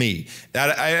for me.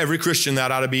 Every Christian,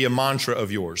 that ought to be a mantra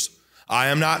of yours. I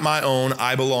am not my own,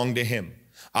 I belong to him.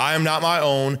 I am not my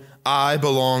own, I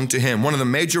belong to him. One of the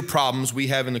major problems we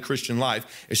have in the Christian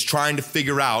life is trying to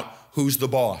figure out who's the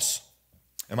boss.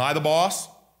 Am I the boss?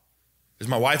 Is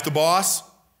my wife the boss?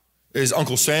 Is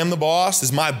Uncle Sam the boss?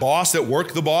 Is my boss at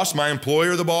work the boss? My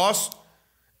employer the boss?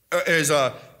 Is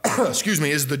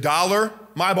the dollar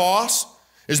my boss?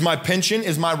 Is my pension,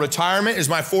 is my retirement, is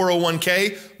my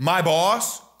 401k my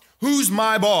boss? Who's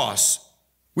my boss?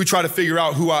 We try to figure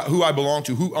out who I belong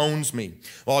to, who owns me.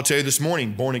 Well, I'll tell you this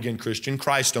morning, born again Christian,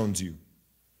 Christ owns you.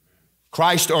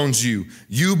 Christ owns you.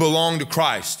 You belong to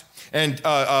Christ. And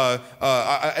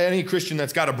any Christian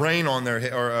that's got a brain on their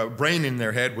head, or a brain in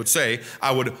their head would say,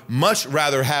 I would much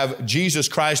rather have Jesus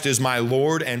Christ as my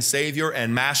Lord and Savior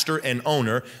and Master and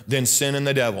owner than sin and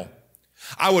the devil.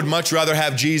 I would much rather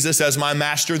have Jesus as my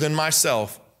master than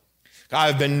myself.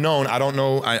 I've been known, I don't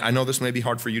know, I know this may be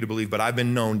hard for you to believe, but I've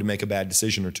been known to make a bad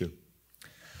decision or two.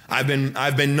 I've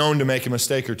been known to make a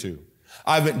mistake or two.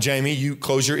 Jamie, you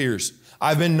close your ears.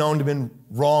 I've been known to have been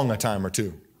wrong a time or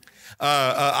two.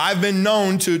 I've been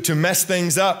known to mess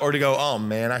things up or to go, oh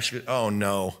man, oh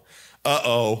no,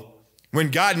 uh-oh.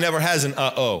 When God never has an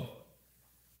uh-oh.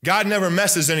 God never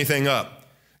messes anything up.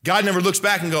 God never looks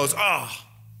back and goes, oh,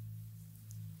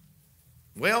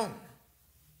 well,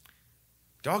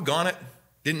 doggone it,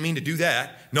 didn't mean to do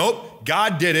that. Nope,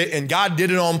 God did it, and God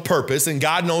did it on purpose, and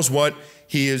God knows what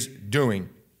he is doing.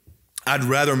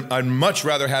 I'd much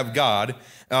rather have God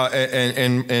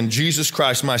and Jesus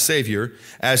Christ, my Savior,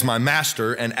 as my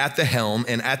master and at the helm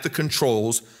and at the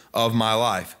controls of my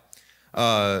life.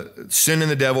 Sin and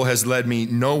the devil has led me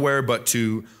nowhere but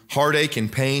to heartache and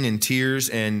pain and tears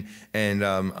and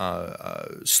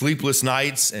sleepless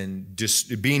nights and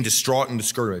being distraught and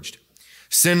discouraged.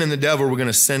 Sin and the devil were going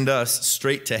to send us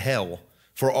straight to hell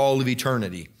for all of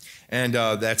eternity. And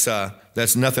that's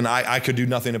nothing, I could do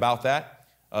nothing about that.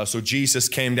 So Jesus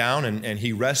came down and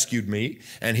he rescued me,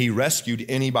 and he rescued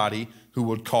anybody who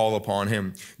would call upon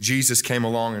him. Jesus came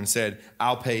along and said,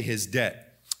 I'll pay his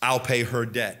debt. I'll pay her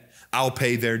debt. I'll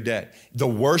pay their debt. The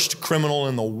worst criminal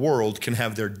in the world can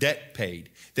have their debt paid.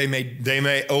 They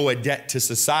may owe a debt to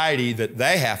society that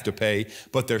they have to pay,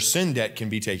 but their sin debt can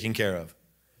be taken care of.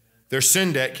 Their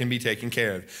sin debt can be taken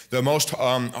care of. The most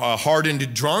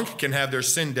hardened drunk can have their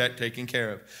sin debt taken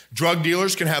care of. Drug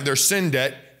dealers can have their sin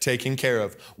debt taken care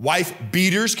of. Wife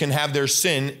beaters can have their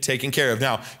sin taken care of.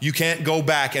 Now, you can't go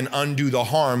back and undo the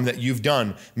harm that you've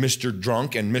done, Mr.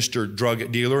 Drunk and Mr.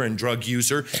 Drug Dealer and drug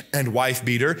user and wife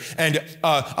beater and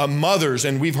mothers.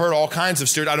 And we've heard all kinds of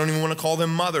stories. I don't even want to call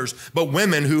them mothers, but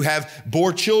women who have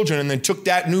bore children and then took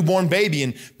that newborn baby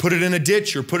and put it in a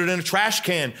ditch or put it in a trash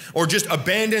can or just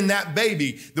abandoned that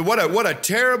baby. What a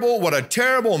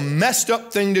terrible, messed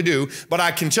up thing to do. But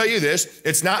I can tell you this,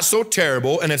 it's not so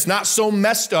terrible and it's not so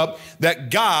messed up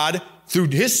that God, through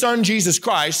his son Jesus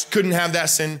Christ, couldn't have that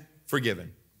sin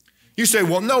forgiven. You say,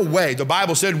 well, no way. The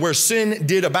Bible said where sin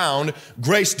did abound,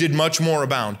 grace did much more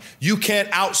abound. You can't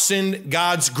out-sin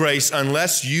God's grace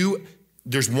unless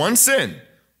there's one sin.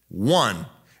 One.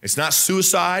 It's not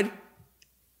suicide.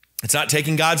 It's not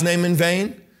taking God's name in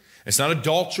vain. It's not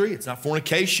adultery. It's not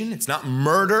fornication. It's not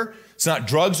murder. It's not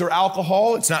drugs or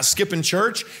alcohol. It's not skipping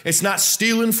church. It's not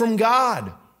stealing from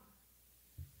God.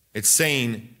 It's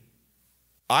saying,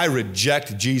 I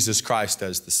reject Jesus Christ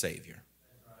as the Savior.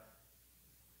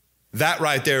 That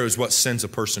right there is what sends a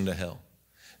person to hell.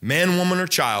 Man, woman, or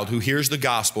child who hears the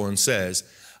gospel and says,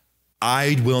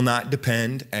 I will not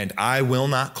depend and I will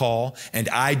not call and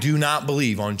I do not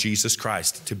believe on Jesus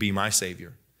Christ to be my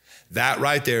Savior. That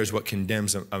right there is what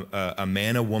condemns a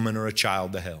man, a woman, or a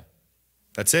child to hell.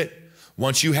 That's it.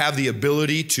 Once you have the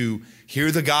ability to hear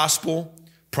the gospel,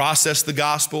 process the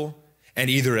gospel, and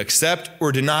either accept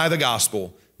or deny the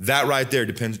gospel, that right there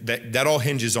depends, that all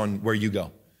hinges on where you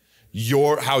go.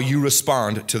 How you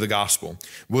respond to the gospel.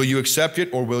 Will you accept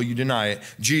it or will you deny it?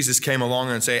 Jesus came along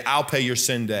and said, I'll pay your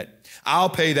sin debt. I'll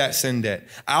pay that sin debt.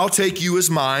 I'll take you as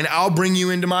mine. I'll bring you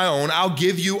into my own. I'll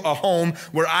give you a home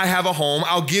where I have a home.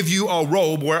 I'll give you a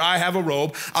robe where I have a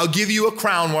robe. I'll give you a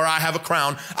crown where I have a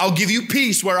crown. I'll give you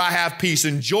peace where I have peace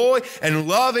and joy and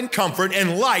love and comfort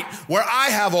and light where I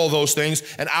have all those things.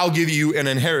 And I'll give you an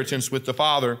inheritance with the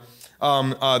Father.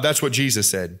 That's what Jesus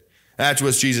said. That's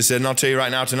what Jesus said. And I'll tell you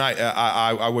right now tonight,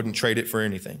 I wouldn't trade it for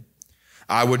anything.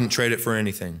 I wouldn't trade it for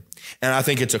anything. And I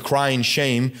think it's a crying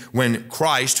shame when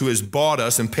Christ, who has bought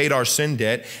us and paid our sin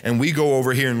debt, and we go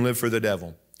over here and live for the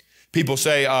devil. People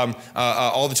say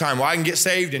all the time, well, I can get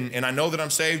saved and I know that I'm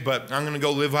saved, but I'm going to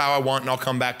go live how I want and I'll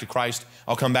come back to Christ.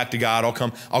 I'll come back to God.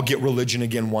 I'll get religion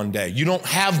again one day. You don't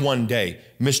have one day,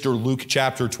 Mr. Luke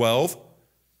chapter 12.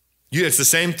 It's the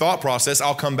same thought process.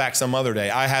 I'll come back some other day.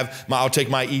 I'll take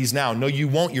my ease now. No, you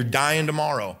won't. You're dying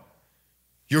tomorrow.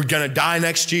 You're going to die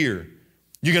next year.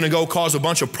 You're going to go cause a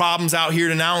bunch of problems out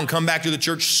here now and come back to the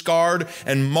church scarred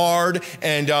and marred.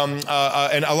 And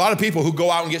a lot of people who go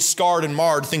out and get scarred and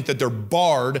marred think that they're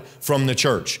barred from the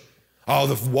church. Oh,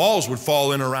 the walls would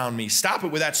fall in around me. Stop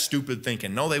it with that stupid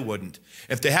thinking. No, they wouldn't.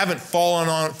 If they haven't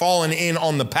fallen in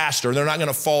on the pastor, they're not going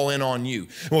to fall in on you.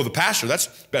 Well, the pastor, that's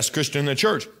the best Christian in the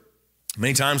church.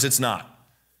 Many times it's not.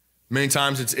 Many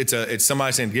times it's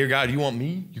somebody saying, dear God, you want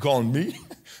me? You calling me?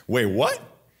 Wait, what?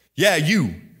 Yeah,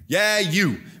 you. Yeah,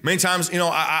 you. Many times,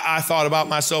 I thought about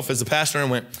myself as a pastor and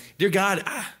went, dear God,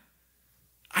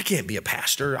 I can't be a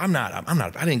pastor. I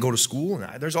didn't go to school,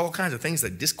 and there's all kinds of things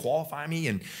that disqualify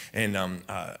me.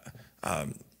 I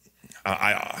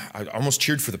almost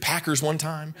cheered for the Packers one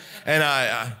time, and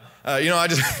I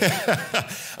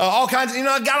just all kinds of,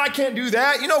 God, I can't do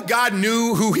that. God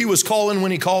knew who he was calling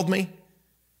when he called me.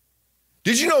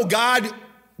 Did you know God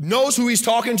knows who he's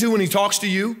talking to when he talks to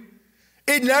you?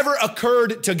 It never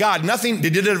occurred to God.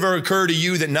 Did it ever occur to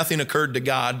you that nothing occurred to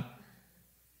God?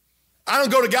 I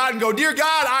don't go to God and go, dear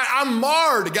God, I'm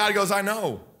marred. God goes, I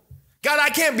know. God, I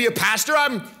can't be a pastor.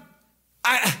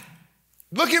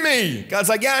 Look at me. God's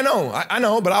like, yeah, I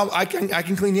know, but I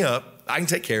can clean you up. I can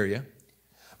take care of you.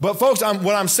 But folks,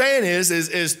 what I'm saying is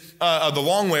the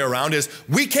long way around is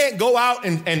we can't go out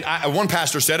and one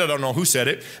pastor said it, I don't know who said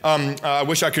it. I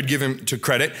wish I could give him to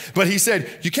credit, but he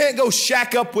said, you can't go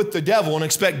shack up with the devil and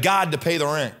expect God to pay the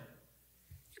rent.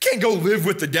 You can't go live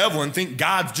with the devil and think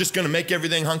God's just going to make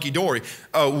everything hunky-dory.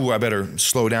 I better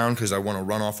slow down because I want to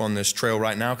run off on this trail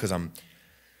right now because I'm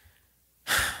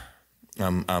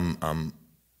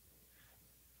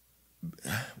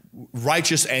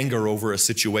righteous anger over a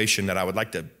situation that I would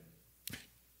like to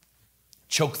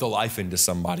choke the life into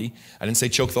somebody. I didn't say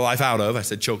choke the life out of, I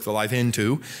said choke the life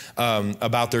into,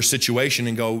 about their situation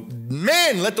and go,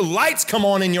 man, let the lights come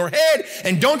on in your head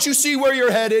and don't you see where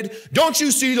you're headed? Don't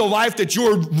you see the life that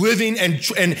you're living and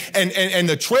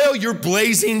the trail you're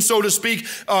blazing, so to speak,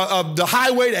 the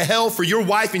highway to hell for your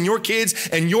wife and your kids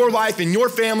and your life and your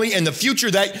family and the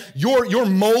future that you're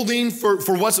molding for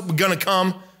what's gonna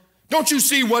come? Don't you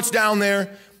see what's down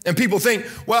there? And people think,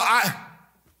 well,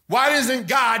 why doesn't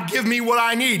God give me what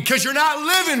I need? Because you're not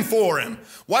living for him.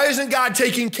 Why isn't God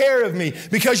taking care of me?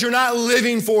 Because you're not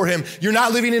living for him. You're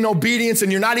not living in obedience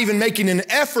and you're not even making an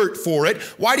effort for it.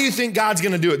 Why do you think God's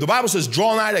going to do it? The Bible says,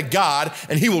 draw nigh to God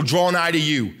and he will draw nigh to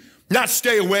you. Not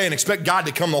stay away and expect God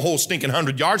to come the whole stinking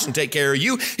 100 yards and take care of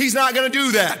you. He's not going to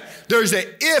do that. There's a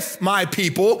if, my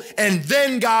people, and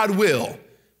then God will.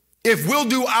 If we'll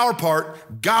do our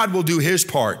part, God will do his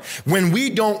part. When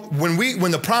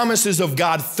the promises of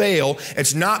God fail,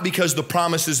 it's not because the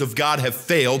promises of God have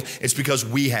failed, it's because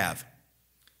we have.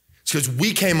 It's because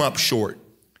we came up short.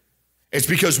 It's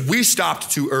because we stopped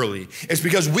too early. It's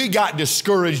because we got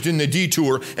discouraged in the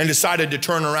detour and decided to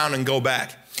turn around and go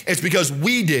back. It's because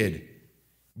we did.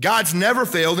 God's never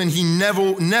failed and he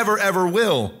never ever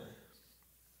will.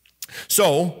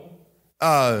 So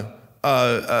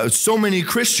many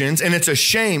Christians, and it's a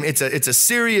shame, it's a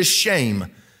serious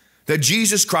shame that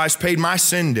Jesus Christ paid my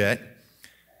sin debt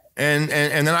and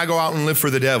then I go out and live for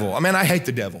the devil. Man, I hate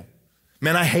the devil.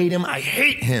 Man, I hate him. I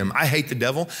hate the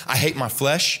devil. I hate my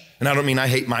flesh. And I don't mean I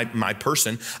hate my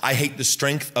person. I hate the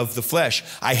strength of the flesh.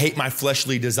 I hate my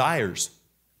fleshly desires.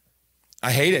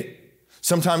 I hate it.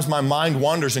 Sometimes my mind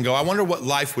wanders and go, I wonder what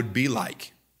life would be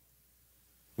like.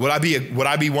 Would I be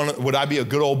a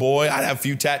good old boy? I'd have a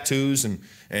few tattoos and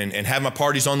have my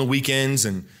parties on the weekends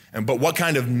but what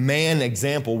kind of man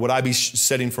example would I be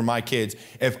setting for my kids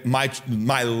if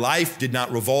my life did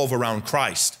not revolve around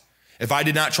Christ? If I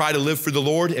did not try to live for the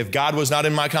Lord, if God was not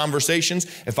in my conversations,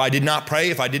 if I did not pray,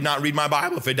 if I did not read my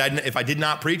Bible, if I did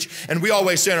not preach, and we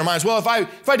always say in our minds, well, if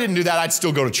I didn't do that, I'd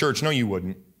still go to church. No, you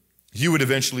wouldn't. You would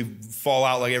eventually fall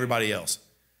out like everybody else.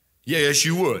 Yes,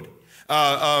 you would.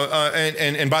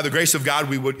 And by the grace of God,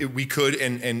 we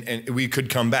could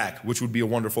come back, which would be a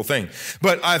wonderful thing.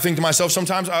 But I think to myself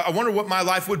sometimes, I wonder what my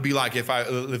life would be like if I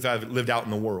lived out in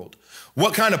the world.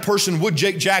 What kind of person would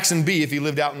Jake Jackson be if he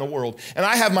lived out in the world? And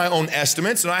I have my own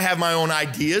estimates and I have my own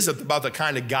ideas about the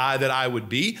kind of guy that I would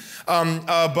be.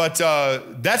 But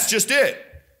that's just it.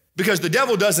 Because the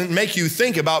devil doesn't make you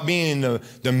think about being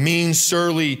the mean,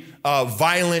 surly,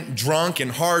 violent, drunk,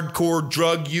 and hardcore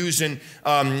drug-using,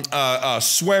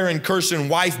 swearing, cursing,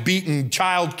 wife-beating,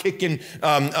 child-kicking,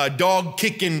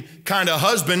 dog-kicking kind of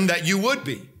husband that you would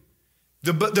be.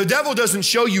 The devil doesn't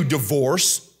show you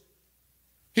divorce.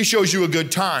 He shows you a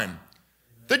good time.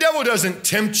 The devil doesn't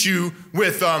tempt you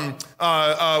with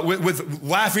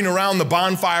laughing around the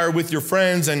bonfire with your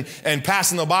friends and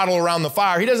passing the bottle around the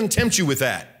fire. He doesn't tempt you with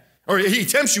that. Or he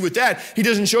tempts you with that. He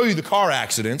doesn't show you the car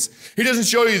accidents. He doesn't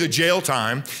show you the jail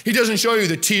time. He doesn't show you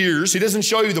the tears. He doesn't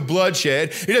show you the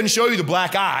bloodshed. He doesn't show you the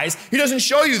black eyes. He doesn't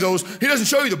show you those. He doesn't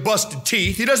show you the busted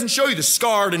teeth. He doesn't show you the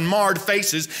scarred and marred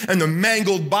faces and the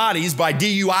mangled bodies by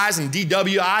DUIs and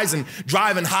DWIs and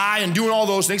driving high and doing all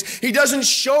those things. He doesn't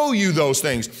show you those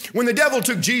things. When the devil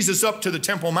took Jesus up to the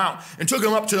Temple Mount and took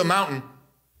him up to the mountain,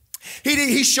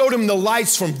 he showed him the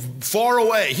lights from far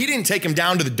away. He didn't take him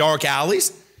down to the dark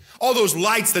alleys. All those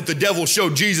lights that the devil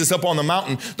showed Jesus up on the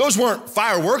mountain, those weren't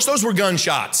fireworks, those were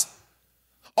gunshots.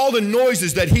 All the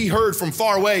noises that he heard from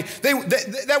far away,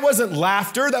 that wasn't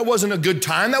laughter, that wasn't a good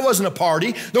time, that wasn't a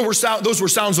party. Those were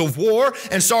sounds of war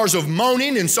and sounds of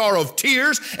moaning and sorrow of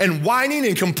tears and whining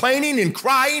and complaining and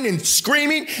crying and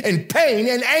screaming and pain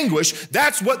and anguish.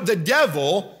 That's what the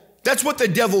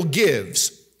devil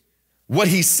gives. What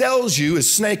he sells you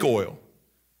is snake oil.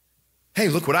 Hey,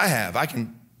 look what I have. I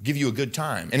can give you a good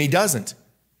time. And he doesn't.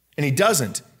 And he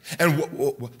doesn't. And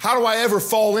how do I ever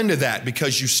fall into that?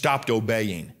 Because you stopped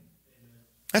obeying.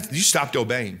 You stopped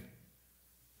obeying.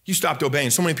 You stopped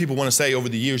obeying. So many people want to say over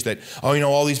the years that,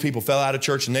 all these people fell out of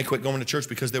church and they quit going to church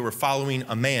because they were following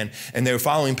a man and they were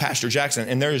following Pastor Jackson.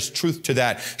 And there is truth to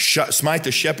that. Smite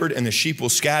the shepherd and the sheep will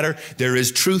scatter. There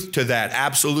is truth to that.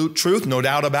 Absolute truth, no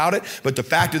doubt about it. But the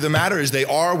fact of the matter is they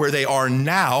are where they are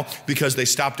now because they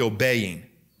stopped obeying.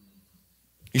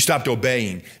 You stopped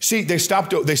obeying. See, they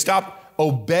stopped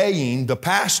obeying the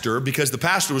pastor because the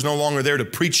pastor was no longer there to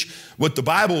preach what the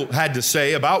Bible had to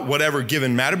say about whatever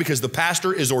given matter, because the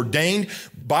pastor is ordained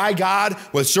by God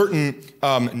with certain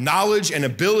knowledge and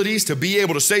abilities to be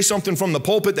able to say something from the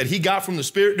pulpit that he got from the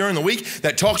Spirit during the week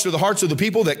that talks to the hearts of the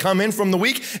people that come in from the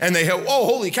week. And they go, oh,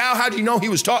 holy cow, how'd you know he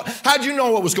was talking? How'd you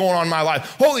know what was going on in my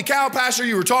life? Holy cow, pastor,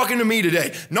 you were talking to me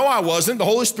today. No, I wasn't. The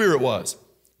Holy Spirit was.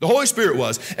 The Holy Spirit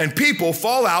was. And people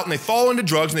fall out and they fall into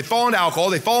drugs and they fall into alcohol,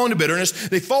 they fall into bitterness,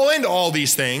 they fall into all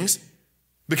these things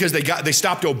because they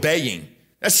stopped obeying.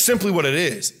 That's simply what it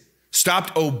is.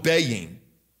 Stopped obeying.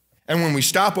 And when we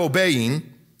stop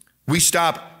obeying, we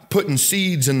stop putting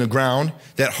seeds in the ground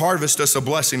that harvest us a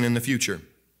blessing in the future.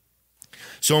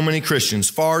 So many Christians,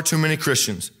 far too many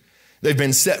Christians, they've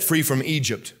been set free from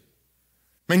Egypt.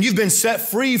 Man, you've been set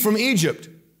free from Egypt.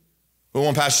 But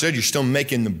one pastor said, you're still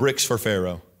making the bricks for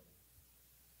Pharaoh.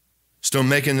 Still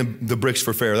making the bricks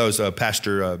for Pharaoh. That was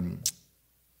Pastor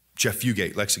Jeff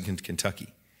Fugate, Lexington, Kentucky.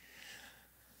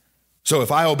 So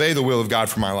if I obey the will of God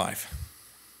for my life,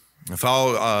 if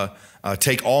I'll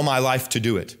take all my life to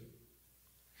do it.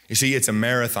 You see, it's a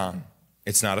marathon.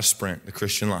 It's not a sprint, the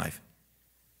Christian life.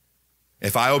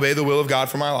 If I obey the will of God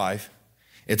for my life,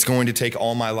 it's going to take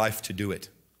all my life to do it.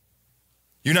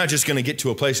 You're not just going to get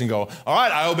to a place and go, all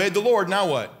right, I obeyed the Lord, now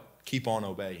what? Keep on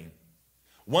obeying.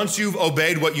 Once you've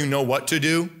obeyed what you know what to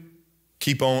do,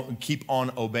 keep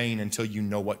on obeying until you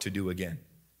know what to do again.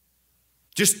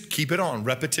 Just keep it on,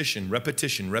 repetition,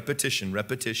 repetition, repetition,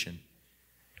 repetition.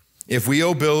 If we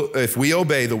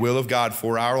obey the will of God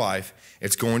for our life,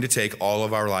 it's going to take all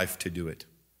of our life to do it.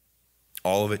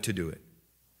 All of it to do it.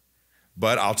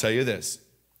 But I'll tell you this,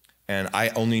 and I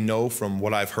only know from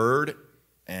what I've heard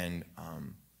and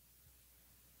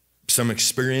some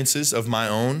experiences of my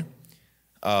own.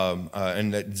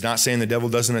 And it's not saying the devil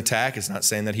doesn't attack. It's not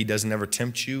saying that he doesn't ever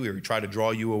tempt you or try to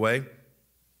draw you away.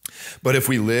 But if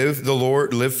we live for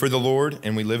the Lord,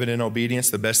 and we live it in obedience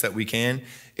the best that we can,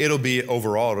 it'll be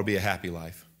a happy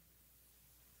life.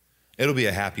 It'll be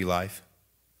a happy life.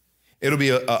 It'll be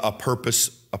a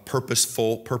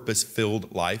purposeful,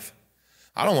 purpose-filled life.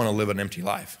 I don't want to live an empty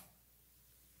life.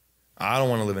 I don't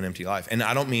want to live an empty life. And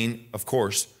I don't mean, of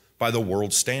course, by the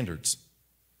world's standards.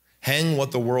 Hang what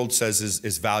the world says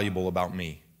is valuable about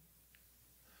me.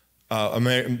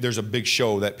 There's a big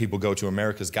show that people go to,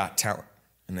 America's Got Talent.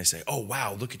 And they say, oh,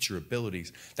 wow, look at your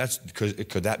abilities.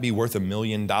 Could that be worth $1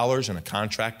 million in a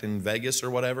contract in Vegas or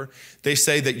whatever? They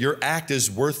say that your act is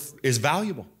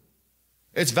valuable.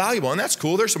 It's valuable, and that's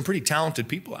cool. There's some pretty talented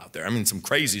people out there. I mean, some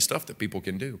crazy stuff that people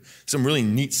can do. Some really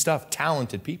neat stuff,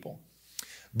 talented people.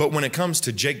 But when it comes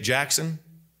to Jake Jackson,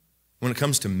 when it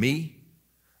comes to me,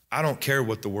 I don't care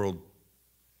what the world,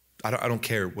 I don't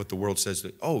care what the world says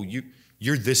that, oh,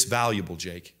 you're this valuable,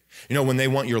 Jake. You know, when they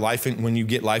want your life, when you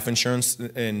get life insurance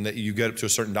and you get up to a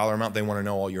certain dollar amount, they want to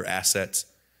know all your assets.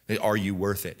 Are you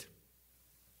worth it?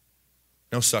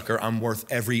 No, sucker, I'm worth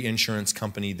every insurance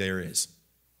company there is.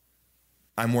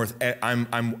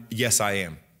 Yes, I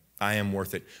am. I am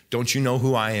worth it. Don't you know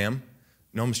who I am?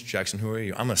 No, Mr. Jackson, who are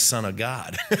you? I'm a son of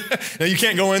God. Now, you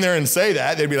can't go in there and say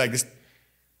that. They'd be like, this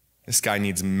this guy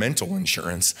needs mental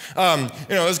insurance.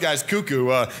 This guy's cuckoo,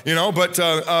 but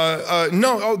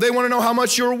no, they want to know how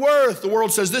much you're worth. The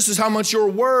world says this is how much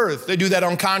you're worth. They do that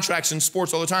on contracts in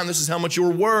sports all the time. This is how much you're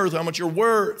worth, how much you're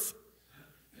worth.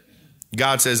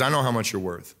 God says, I know how much you're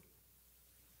worth.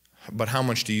 But how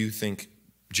much do you think,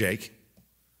 Jake,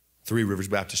 Three Rivers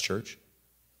Baptist Church,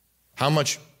 how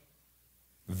much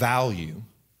value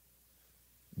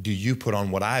do you put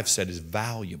on what I've said is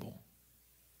valuable?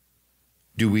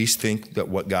 Do we think that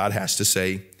what God has to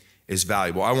say is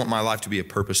valuable? I want my life to be a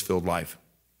purpose-filled life.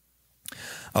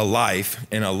 A life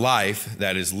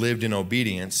that is lived in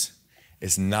obedience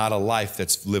is not a life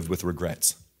that's lived with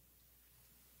regrets.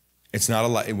 It's not a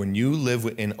life. When you live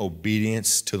in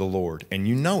obedience to the Lord, and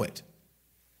you know it,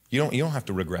 you don't have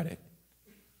to regret it.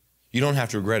 You don't have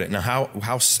to regret it. Now,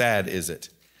 how sad is it?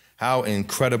 How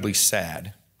incredibly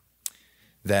sad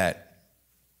that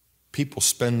people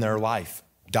spend their life,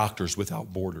 Doctors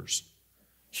Without Borders,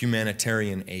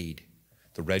 humanitarian aid,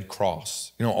 the Red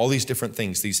Cross, all these different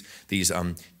things, these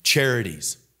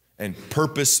charities and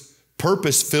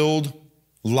purpose-filled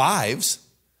lives,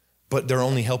 but they're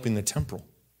only helping the temporal.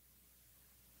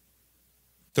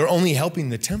 They're only helping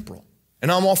the temporal. And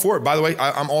I'm all for it. By the way,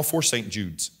 I'm all for St.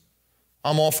 Jude's.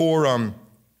 I'm all for,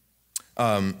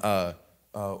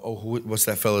 what's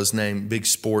that fellow's name? Big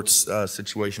sports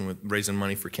situation with raising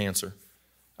money for cancer.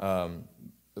 Vivano?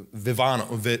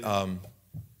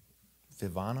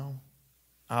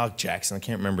 Oh, Jackson, I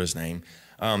can't remember his name.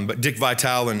 But Dick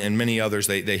Vitale and many others,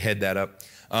 they head that up.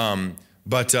 I'm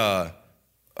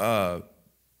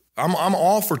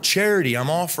all for charity. I'm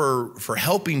all for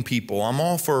helping people. I'm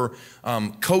all for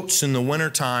coats in the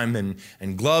wintertime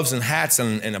and gloves and hats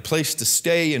and a place to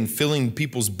stay and filling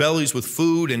people's bellies with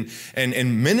food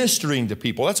and ministering to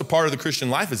people. That's a part of the Christian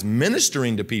life, is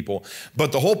ministering to people.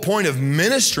 But the whole point of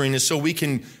ministering is so we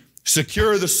can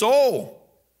secure the soul.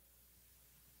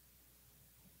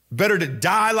 Better to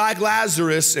die like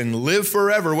Lazarus and live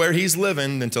forever where he's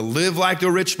living than to live like the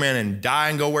rich man and die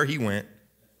and go where he went.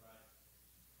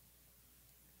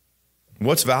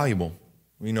 What's valuable?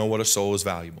 We know what a soul is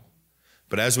valuable.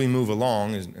 But as we move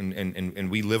along and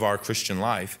we live our Christian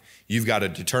life, you've got to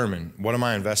determine, what am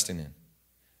I investing in?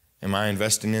 Am I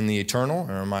investing in the eternal,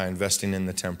 or am I investing in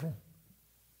the temporal?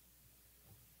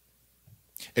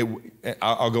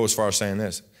 I'll go as far as saying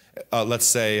this. Let's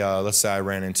say I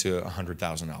ran into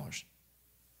 $100,000.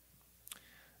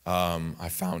 I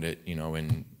found it,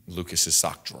 in Lucas's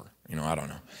sock drawer. I don't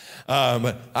know.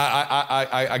 But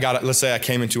I got it. Let's say I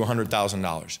came into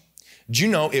 $100,000. Do you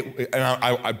know it?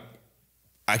 And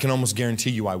I can almost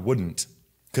guarantee you I wouldn't,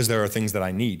 because there are things that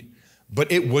I need.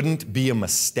 But it wouldn't be a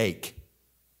mistake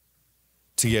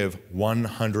to give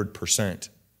 100%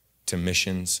 to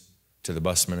missions, to the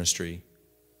bus ministry,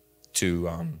 to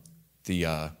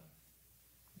the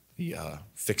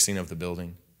fixing of the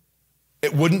building.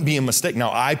 It wouldn't be a mistake.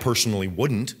 Now, I personally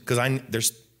wouldn't, because I'm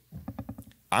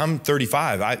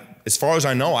 35. As far as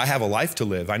I know, I have a life to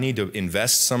live. I need to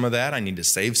invest some of that. I need to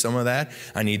save some of that.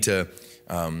 I need to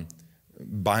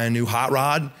buy a new hot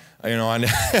rod. I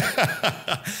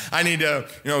need to,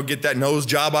 get that nose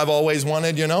job I've always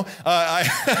wanted, Yeah,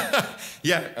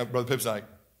 Brother Pip's like,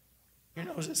 your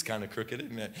nose is kind of crooked,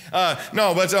 isn't it?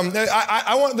 No, but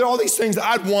I want, there are all these things that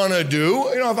I'd want to do,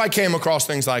 if I came across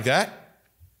things like that.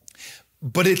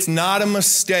 But it's not a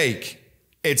mistake.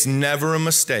 It's never a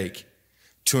mistake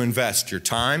to invest your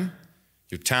time,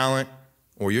 your talent,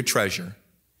 or your treasure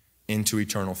into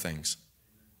eternal things.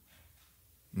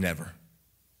 Never.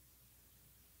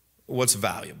 What's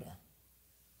valuable?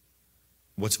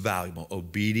 What's valuable?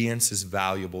 Obedience is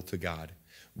valuable to God.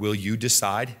 Will you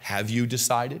decide? Have you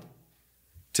decided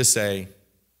to say,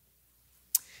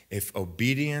 if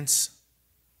obedience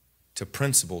to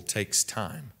principle takes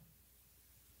time,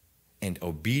 and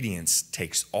obedience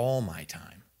takes all my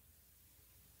time,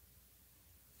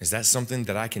 is that something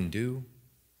that I can do?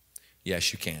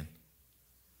 Yes, you can.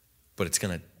 But it's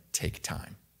going to take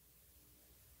time.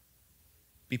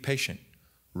 Be patient.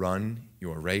 Run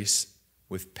your race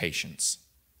with patience,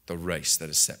 the race that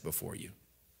is set before you.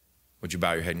 Would you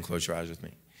bow your head and close your eyes with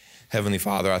me? Heavenly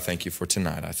Father, I thank you for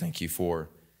tonight. I thank you for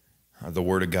the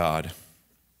Word of God.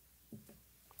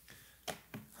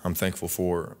 I'm thankful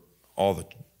for all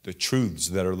the truths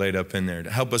that are laid up in there to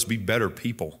help us be better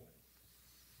people,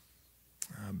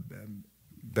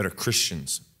 better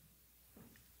Christians.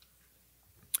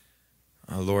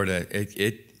 Lord,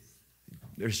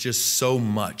 there's just so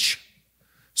much,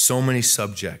 so many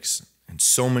subjects and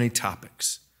so many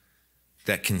topics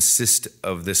that consist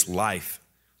of this life.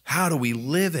 How do we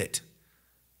live it?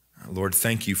 Lord,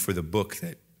 thank you for the book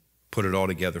that put it all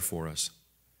together for us.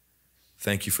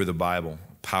 Thank you for the Bible,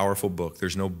 a powerful book.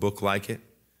 There's no book like it,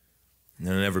 and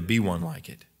there'll never be one like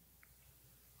it.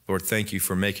 Lord, thank you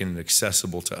for making it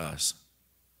accessible to us.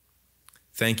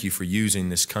 Thank you for using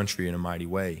this country in a mighty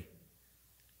way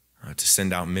to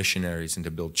send out missionaries and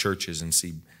to build churches and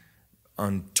see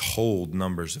untold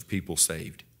numbers of people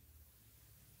saved.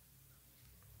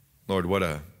 Lord, what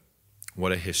a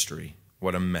history,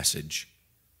 what a message,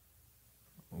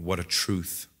 what a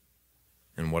truth,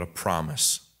 and what a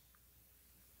promise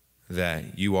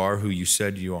that you are who you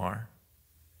said you are.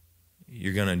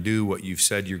 You're going to do what you've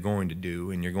said you're going to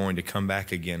do, and you're going to come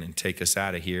back again and take us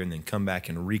out of here and then come back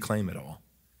and reclaim it all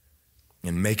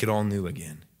and make it all new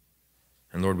again.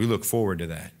 And Lord, we look forward to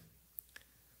that.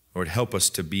 Lord, help us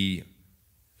to be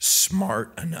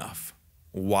smart enough,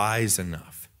 wise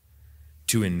enough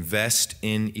to invest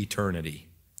in eternity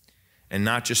and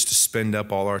not just to spend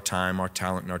up all our time, our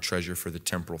talent, and our treasure for the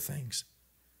temporal things,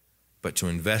 but to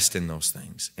invest in those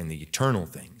things, in the eternal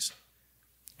things.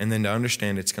 And then to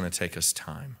understand it's going to take us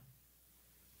time.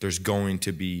 There's going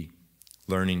to be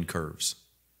learning curves.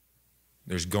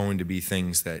 There's going to be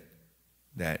things that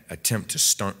attempt to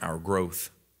stunt our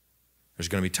growth. There's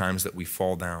going to be times that we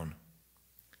fall down.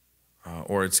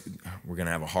 Or we're going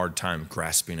to have a hard time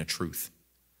grasping a truth.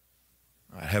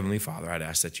 Heavenly Father, I'd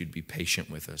ask that you'd be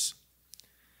patient with us.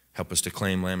 Help us to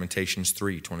claim Lamentations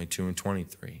 3:22 and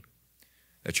 23.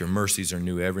 That your mercies are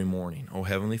new every morning. Oh,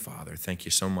 Heavenly Father, thank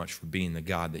you so much for being the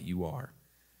God that you are.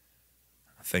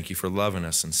 Thank you for loving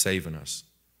us and saving us.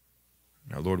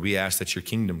 Now, Lord, we ask that your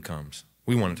kingdom comes.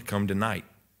 We want it to come tonight.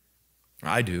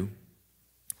 I do.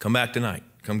 Come back tonight.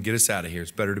 Come get us out of here.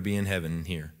 It's better to be in heaven than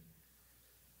here.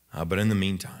 But in the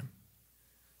meantime,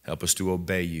 help us to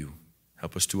obey you.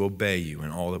 Help us to obey you in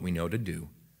all that we know to do.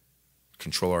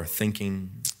 Control our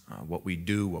thinking, what we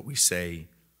do, what we say.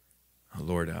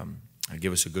 Lord,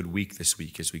 give us a good week this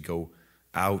week as we go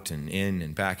out and in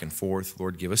and back and forth.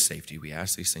 Lord, give us safety. We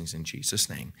ask these things in Jesus'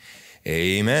 name.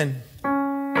 Amen.